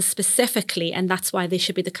that business specifically, and that's why they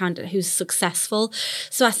should be the candidate who's successful.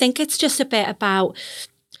 So I think it's just a bit about,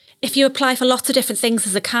 if you apply for lots of different things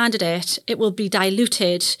as a candidate, it will be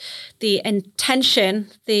diluted. The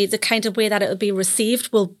intention, the kind of way that it will be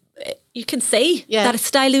received you can see that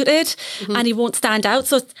it's diluted and you won't stand out.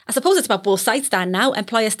 So I suppose it's about both sides standing out,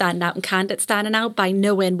 employers standing out and candidates standing out by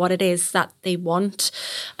knowing what it is that they want.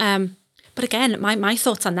 But again, my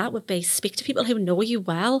thoughts on that would be speak to people who know you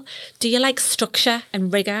well. Do you like structure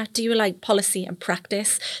and rigour? Do you like policy and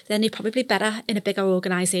practice? Then you're probably better in a bigger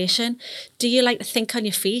organisation. Do you like to think on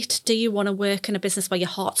your feet? Do you want to work in a business where your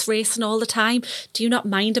heart's racing all the time? Do you not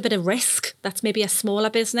mind a bit of risk? That's maybe a smaller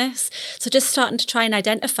business. So just starting to try and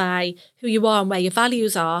identify who you are and where your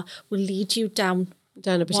values are will lead you down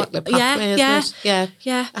a particular pathway, isn't it?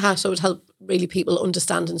 Yeah. So it would help really people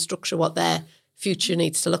understand and structure what their future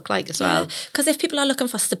needs to look like as well. Because if people are looking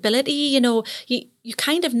for stability, you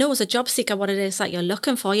kind of know as a job seeker what it is that you're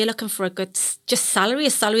looking for. You're looking for a good just salary,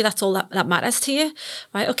 that's all that matters to you,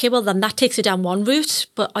 right? Okay, well then that takes you down one route,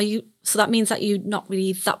 but so that means that you're not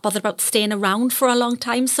really that bothered about staying around for a long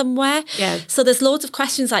time somewhere. Yeah. So there's loads of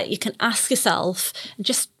questions that you can ask yourself and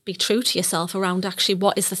just be true to yourself around actually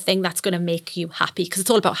what is the thing that's going to make you happy, because it's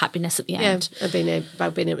all about happiness at the end. Yeah, and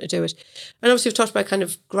about being able to do it. And obviously we've talked about kind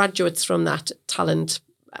of graduates from that talent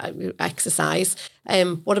exercise.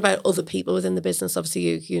 What about other people within the business?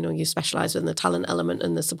 Obviously you specialise within the talent element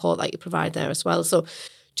and the support that you provide there as well. So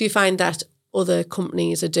do you find that other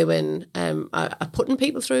companies are doing, are putting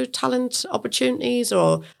people through talent opportunities,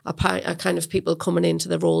 or are kind of people coming into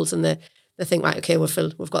the roles and they think, right, okay,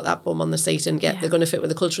 we've got that bum on the seat and they're going to fit with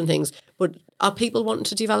the culture and things. But are people wanting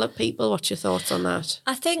to develop people? What's your thoughts on that?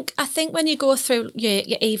 I think when you go through your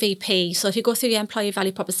EVP, so if you go through your employee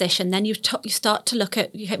value proposition, then you start to look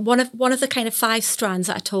at one of the kind of 5 strands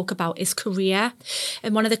that I talk about is career.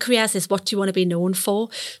 And one of the careers is, what do you want to be known for?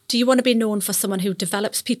 Do you want to be known for someone who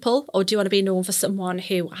develops people, or do you want to be known for someone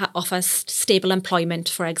who offers stable employment,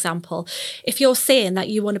 for example? If you're saying that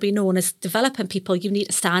you want to be known as developing people, you need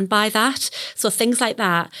to stand by that. So things like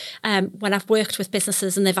that, when I've worked with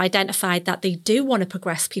businesses and they've identified that they do want to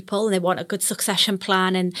progress people and they want a good succession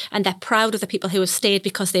plan, and they're proud of the people who have stayed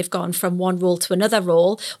because they've gone from one role to another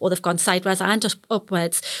role, or they've gone sideways and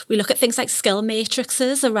upwards, we look at things like skill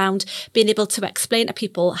matrices around being able to explain to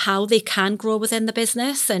people how they can grow within the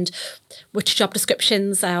business and which job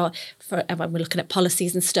descriptions are when we're looking at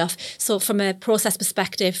policies and stuff. So from a process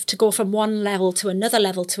perspective, to go from one level to another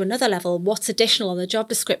level to another level, what's additional on the job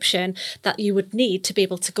description that you would need to be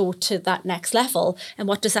able to go to that next level? And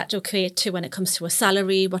what does that equate to when it comes to a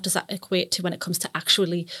salary? What does that equate to when it comes to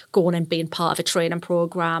actually going and being part of a training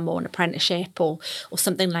program or an apprenticeship or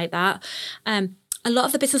something like that? a lot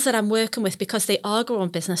of the businesses that I'm working with, because they are growing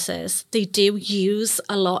businesses, they do use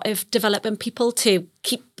a lot of developing people to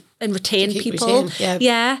keep and retain people.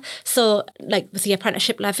 Yeah. So like with the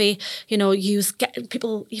apprenticeship levy, get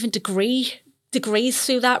people even degrees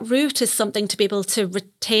through that route is something to be able to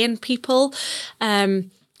retain people.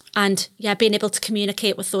 And being able to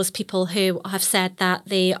communicate with those people who have said that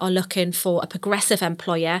they are looking for a progressive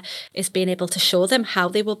employer is being able to show them how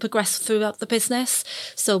they will progress throughout the business.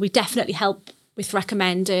 So we definitely help with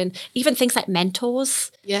recommending even things like mentors,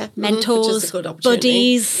 mentors,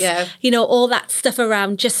 buddies, all that stuff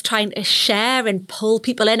around just trying to share and pull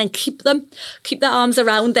people in and keep their arms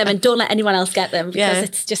around them and don't let anyone else get them, because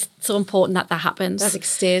it's just so important that happens. That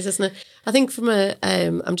stays, isn't it? I think from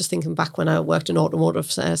I'm just thinking back when I worked in automotive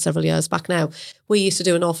several years back now, we used to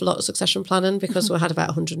do an awful lot of succession planning because we had about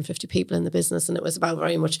 150 people in the business, and it was about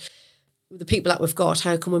very much the people that we've got,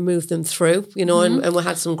 how can we move them through, and we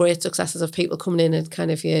had some great successes of people coming in and kind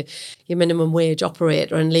of your minimum wage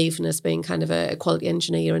operator and leaving as being kind of a quality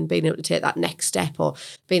engineer and being able to take that next step, or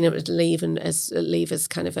being able to leave as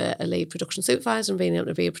kind of a lead production supervisor and being able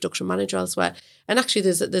to be a production manager elsewhere. And actually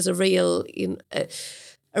there's a real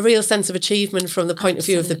a real sense of achievement from the point of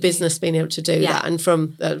view of the business being able to do that, and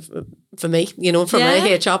from for me, from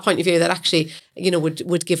a HR point of view, that actually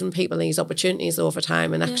would given people these opportunities over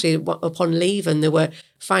time, and actually upon leaving they were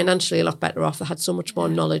financially a lot better off. They had so much more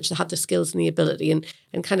knowledge, they had the skills and the ability,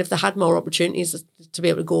 and kind of they had more opportunities to be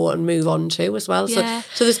able to go and move on to as well. So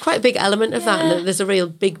there's quite a big element of that, and there's a real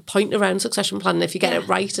big point around succession planning if you get it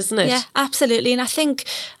right, isn't it? Yeah, absolutely. And I think,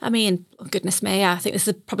 goodness me, I think this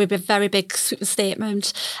is probably a very big sweeping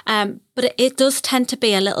statement, but it does tend to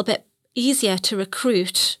be a little bit easier to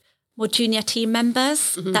recruit more junior team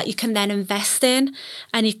members that you can then invest in,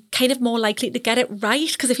 and you're kind of more likely to get it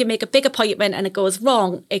right, because if you make a big appointment and it goes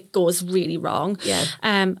wrong, it goes really wrong.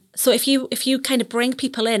 So if you kind of bring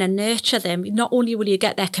people in and nurture them, not only will you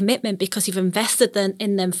get their commitment because you've invested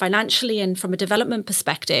in them financially and from a development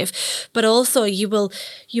perspective, but also you're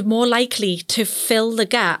more likely to fill the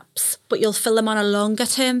gaps, but you'll fill them on a longer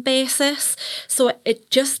term basis. So it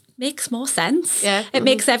just makes more sense. It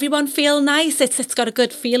makes everyone feel nice. It's got a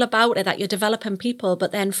good feel about it that you're developing people,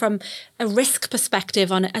 but then from a risk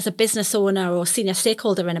perspective on it as a business owner or senior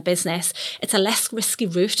stakeholder in a business, it's a less risky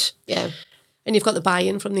route. And you've got the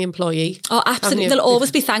buy-in from the employee. Oh, absolutely. They'll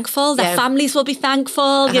always be thankful. Their families will be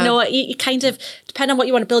thankful. You kind of, depending on what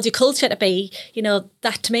you want to build your culture to be,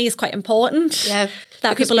 that to me is quite important. That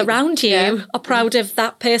because people around you are proud of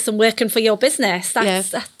that person working for your business.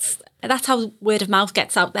 That's how word of mouth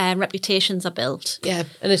gets out there and reputations are built.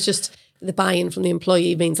 And it's just the buy-in from the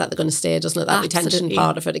employee means that they're going to stay, doesn't it? That retention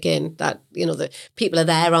part of it again, that, the people are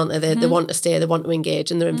there, aren't they? They want to stay, they want to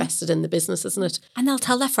engage, and they're invested in the business, isn't it? And they'll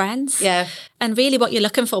tell their friends. And really what you're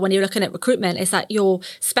looking for when you're looking at recruitment is that your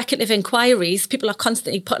speculative inquiries, people are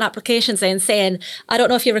constantly putting applications in saying, I don't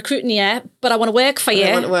know if you're recruiting yet, but I want to work for you.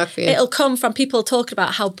 It'll come from people talking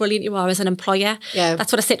about how brilliant you are as an employer.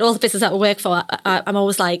 That's what I say to all the businesses that we work for. I'm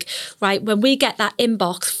always like, right, when we get that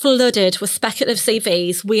inbox flooded with speculative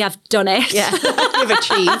CVs, we have done it. You've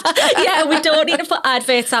achieved. We don't need to put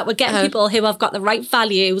adverts out. We're getting people who have got the right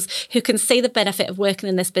values, who can see the benefit of working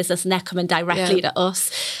in this business, and they're coming directly to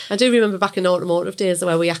us. I do remember back in automotive days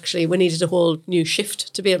where we needed a whole new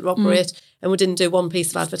shift to be able to operate. And we didn't do one piece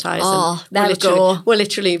of advertising. We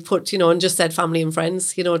literally put, and just said family and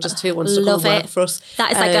friends, just who wants to come work for us.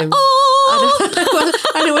 That is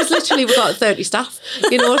and it was literally, we got 30 staff,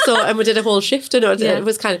 and we did a whole shift. And it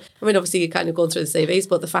was kind of, obviously you're kind of going through the CVs,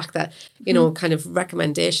 but the fact that, kind of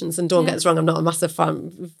recommendations, and don't get us wrong, I'm not a massive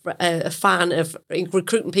fan of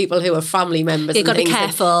recruiting people who are family members. You've got to be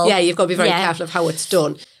careful. You've got to be very careful of how it's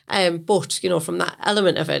done. But, from that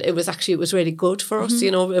element of it, it was really good for us.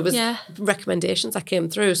 It was recommendations that came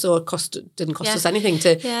through. So it didn't cost us anything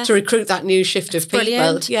to recruit that new shift of people.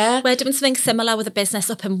 Brilliant. We're doing something similar with a business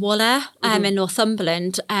up in Wooler in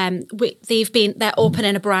Northumberland. They're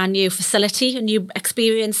opening a brand new facility, a new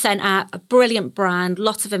experience centre, a brilliant brand,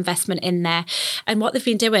 lots of investment in there. And what they've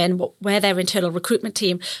been doing, we're their internal recruitment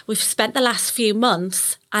team, we've spent the last few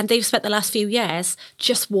months and they've spent the last few years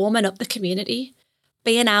just warming up the community.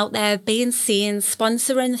 Being out there, being seen,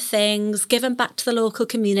 sponsoring things, giving back to the local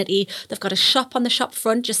community. They've got a shop on the shop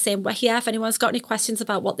front just saying, we're here if anyone's got any questions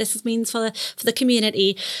about what this means for the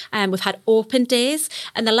community. We've had open days.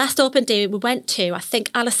 And the last open day we went to, I think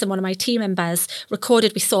Alison, one of my team members,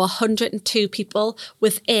 recorded we saw 102 people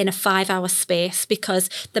within a 5-hour space, because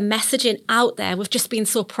the messaging out there, we've just been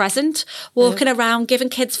so present, walking around, giving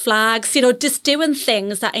kids flags, just doing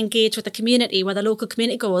things that engage with the community, where the local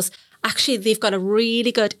community goes, actually they've got a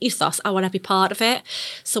really good ethos, I want to be part of it.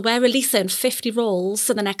 So we're releasing 50 roles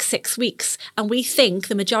in the next 6 weeks, and we think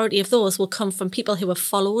the majority of those will come from people who have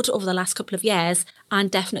followed over the last couple of years and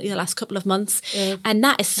definitely the last couple of months. And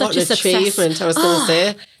that is such a success. Achievement, I was going to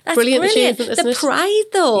say. That's brilliant achievement, isn't the it? pride,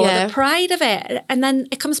 though, the pride of it. And then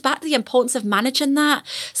it comes back to the importance of managing that.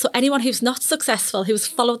 So anyone who's not successful, who's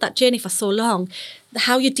followed that journey for so long,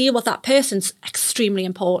 how you deal with that person's extremely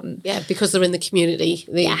important. Yeah, because they're in the community.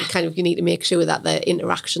 You need to make sure that their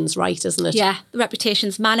interaction's right, isn't it? Yeah, the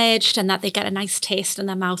reputation's managed and that they get a nice taste in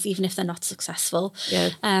their mouth, even if they're not successful.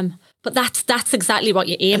 Yeah. But that's exactly what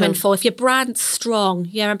you're aiming for. If your brand's strong,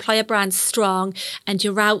 your employer brand's strong, and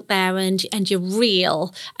you're out there and you're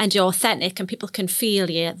real and you're authentic and people can feel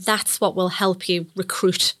you, that's what will help you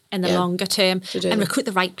recruit in the longer term and recruit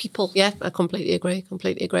the right people. Yeah, I completely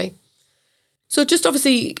agree. So just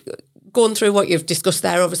obviously going through what you've discussed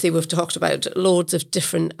there, obviously we've talked about loads of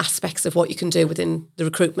different aspects of what you can do within the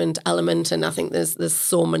recruitment element, and I think there's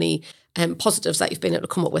so many positives that you've been able to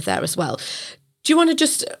come up with there as well. Do you want to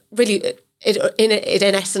just really, it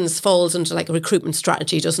in essence falls under like a recruitment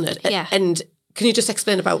strategy, doesn't it? Yeah. And can you just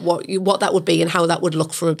explain about what that would be and how that would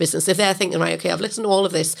look for a business? If they're thinking, right, okay, I've listened to all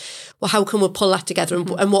of this, well, how can we pull that together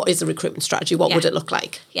and what is a recruitment strategy? What would it look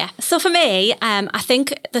like? Yeah. So for me, I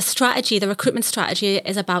think the recruitment strategy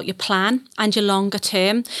is about your plan and your longer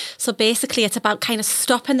term. So basically it's about kind of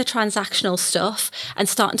stopping the transactional stuff and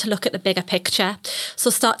starting to look at the bigger picture. So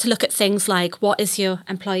start to look at things like, what is your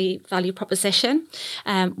employee value proposition?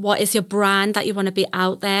 What is your brand that you want to be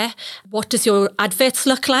out there? What does your adverts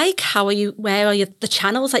look like? Where are the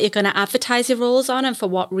channels that you're going to advertise your roles on and for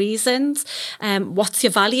what reasons? What's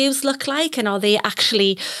your values look like, and are they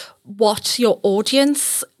actually what your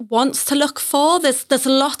audience wants to look for? There's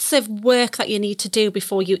lots of work that you need to do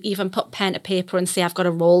before you even put pen to paper and say, I've got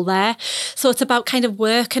a role there. So it's about kind of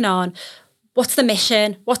working on what's the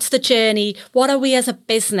mission, what's the journey, what are we as a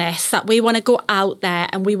business that we want to go out there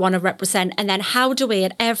and we want to represent, and then how do we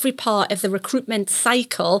at every part of the recruitment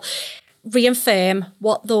cycle reaffirm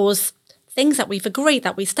what those things that we've agreed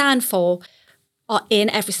that we stand for are in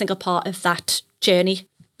every single part of that journey.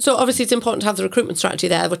 So obviously it's important to have the recruitment strategy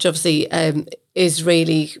there, which obviously is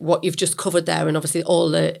really what you've just covered there, and obviously all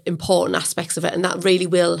the important aspects of it, and that really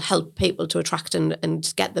will help people to attract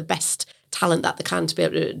and get the best talent that they can to be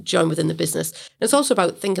able to join within the business. And it's also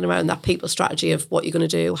about thinking around that people strategy of what you're going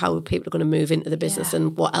to do, how people are going to move into the business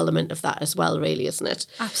and what element of that as well, really, isn't it?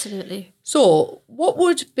 Absolutely. So what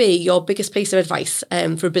would be your biggest piece of advice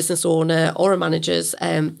for a business owner or a manager's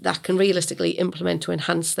that can realistically implement to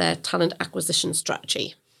enhance their talent acquisition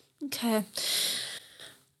strategy? Okay.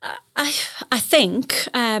 I think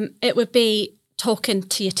it would be talking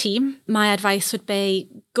to your team. My advice would be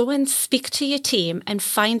go and speak to your team and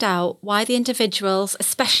find out why the individuals,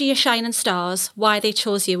 especially your shining stars, why they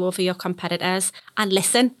chose you over your competitors, and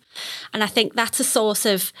listen. And I think that's a source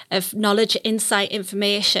of knowledge, insight,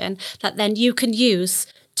 information that then you can use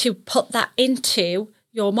to put that into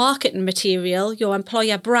your marketing material, your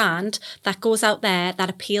employer brand that goes out there that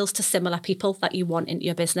appeals to similar people that you want into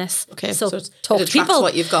your business. Okay, so talk to people.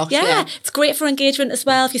 What you've got. Yeah, it's great for engagement as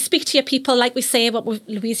well. If you speak to your people, like we say, what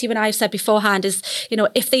Louise, you and I have said beforehand is,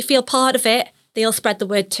 if they feel part of it, they'll spread the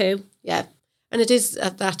word too. Yeah. And it is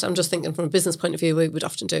at that, I'm just thinking from a business point of view, we would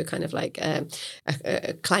often do kind of like a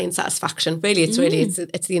client satisfaction. Really,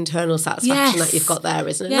 it's the internal satisfaction that you've got there,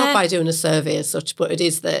 isn't it? Yeah. Not by doing a survey as such, but it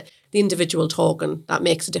is the individual talking that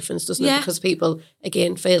makes a difference, doesn't it? Because people,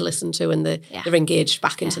 again, feel listened to and they're engaged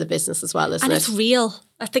back into the business as well, isn't it? And it's real.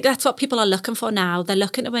 I think that's what people are looking for now. They're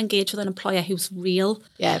looking to engage with an employer who's real.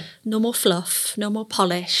 Yeah. No more fluff, no more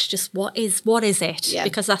polish. Just what is it? Yeah.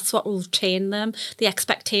 Because that's what will train them. The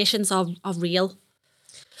expectations are real.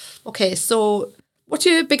 Okay, so what's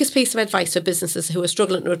your biggest piece of advice for businesses who are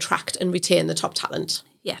struggling to attract and retain the top talent?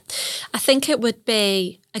 Yeah, I think it would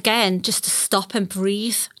be, again, just to stop and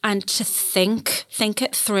breathe and to think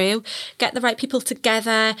it through, get the right people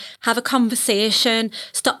together, have a conversation,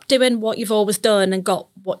 stop doing what you've always done and got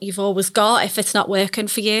what you've always got if it's not working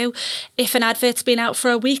for you. If an advert's been out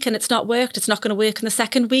for a week and it's not worked, it's not going to work in the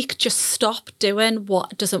second week. Just stop doing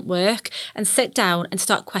what doesn't work and sit down and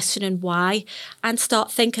start questioning why and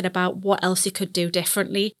start thinking about what else you could do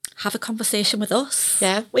differently. Have a conversation with us.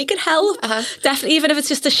 Yeah. We can help. Definitely, even if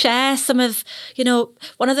it's just to share some of,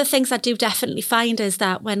 one of the things I do definitely find is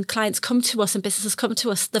that when clients come to us and businesses come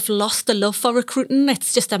to us, they've lost the love for recruiting.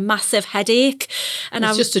 It's just a massive headache. And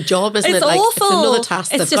it's just a job, isn't it? It's awful. It's another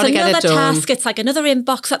task. It's just another task. It's like another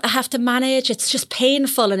inbox that they have to manage. It's just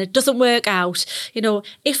painful and it doesn't work out.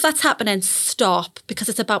 If that's happening, stop, because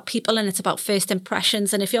it's about people and it's about first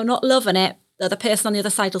impressions. And if you're not loving it, the other person on the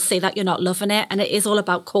other side will see that you're not loving it. And it is all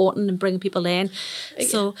about courting and bringing people in.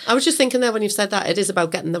 So I was just thinking there when you've said that, it is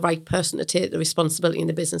about getting the right person to take the responsibility in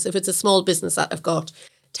the business. If it's a small business that have got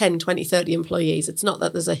 10, 20, 30 employees, it's not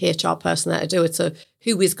that there's a HR person there to do it. So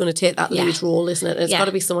who is going to take that lead role, isn't it? And it's got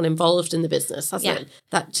to be someone involved in the business, hasn't it?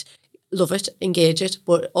 That love it, engage it,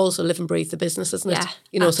 but also live and breathe the business, isn't it?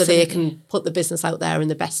 Absolutely. So they can put the business out there in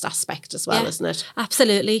the best aspect as well, isn't it?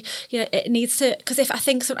 Absolutely. It needs to, because I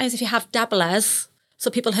think sometimes if you have dabblers, so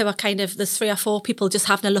people who are kind of, there's 3 or 4 people just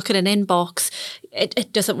having a look at an inbox,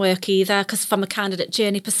 it doesn't work either, because from a candidate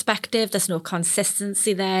journey perspective, there's no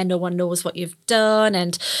consistency there. No one knows what you've done.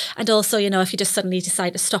 And also, if you just suddenly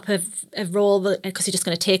decide to stop a role because you're just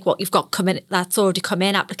going to take what you've got coming, that's already come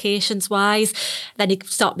in applications wise, then you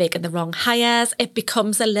start making the wrong hires. It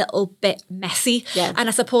becomes a little bit messy. Yeah. And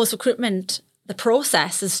I suppose recruitment, the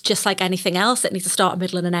process is just like anything else. It needs to start, a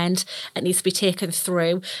middle and an end. It needs to be taken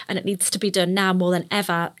through, and it needs to be done now more than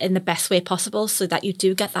ever in the best way possible, so that you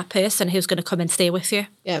do get that person who's going to come and stay with you.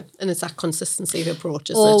 Yeah, and it's that consistency of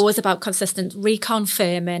approach, isn't Always about consistent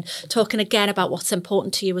reconfirming, talking again about what's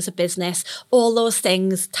important to you as a business, all those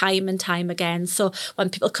things time and time again. So when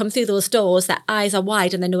people come through those doors, their eyes are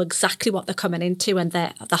wide and they know exactly what they're coming into, and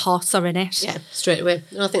their hearts are in it. Yeah, straight away.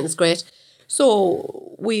 And I think that's great.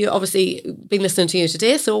 So we obviously been listening to you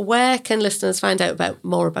today. So where can listeners find out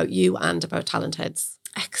more about you and about Talent Heads?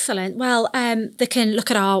 Excellent. Well, they can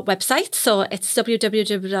look at our website. So it's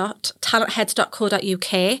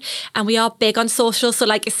www.talentheads.co.uk. And we are big on social. So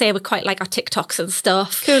like you say, we quite like our TikToks and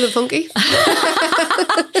stuff. Cool and funky.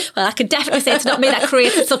 Well, I can definitely say it's not me that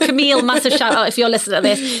creates it. So Camille, massive shout out if you're listening to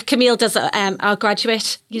this. Camille does our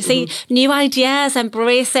graduate. You see, new ideas,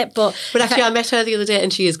 embrace it. But actually, I met her the other day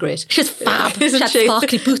and she is great. She's fab. She had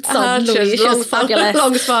sparkly boots on. She was fabulous.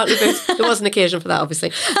 Long sparkly boots. There was an occasion for that,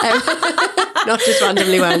 obviously. Not just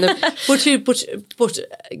randomly wearing them. But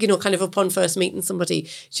kind of upon first meeting somebody,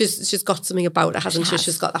 she's got something about her, hasn't she?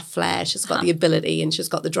 She's got that flair, she's got the ability, and she's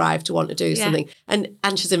got the drive to want to do something. And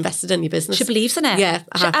she's invested in your business. She believes in it. Yeah.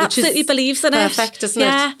 She absolutely believes in it. Perfect, isn't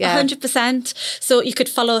it? Yeah, 100%. So you could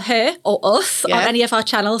follow her or us on any of our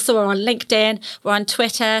channels. So we're on LinkedIn, we're on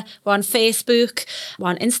Twitter, we're on Facebook, we're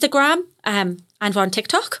on Instagram, and we're on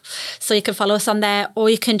TikTok. So you can follow us on there, or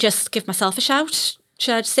you can just give myself a shout.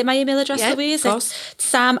 Should I just say my email address, Louise? It's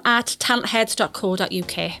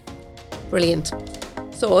sam@talentheads.co.uk. Brilliant.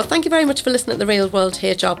 So thank you very much for listening to the Real World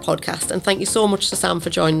HR podcast, and thank you so much to Sam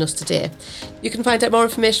for joining us today. You can find out more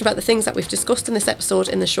information about the things that we've discussed in this episode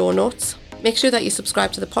in the show notes. Make sure that you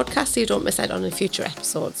subscribe to the podcast so you don't miss out on any future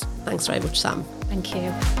episodes. Thanks very much, Sam. Thank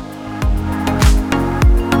you.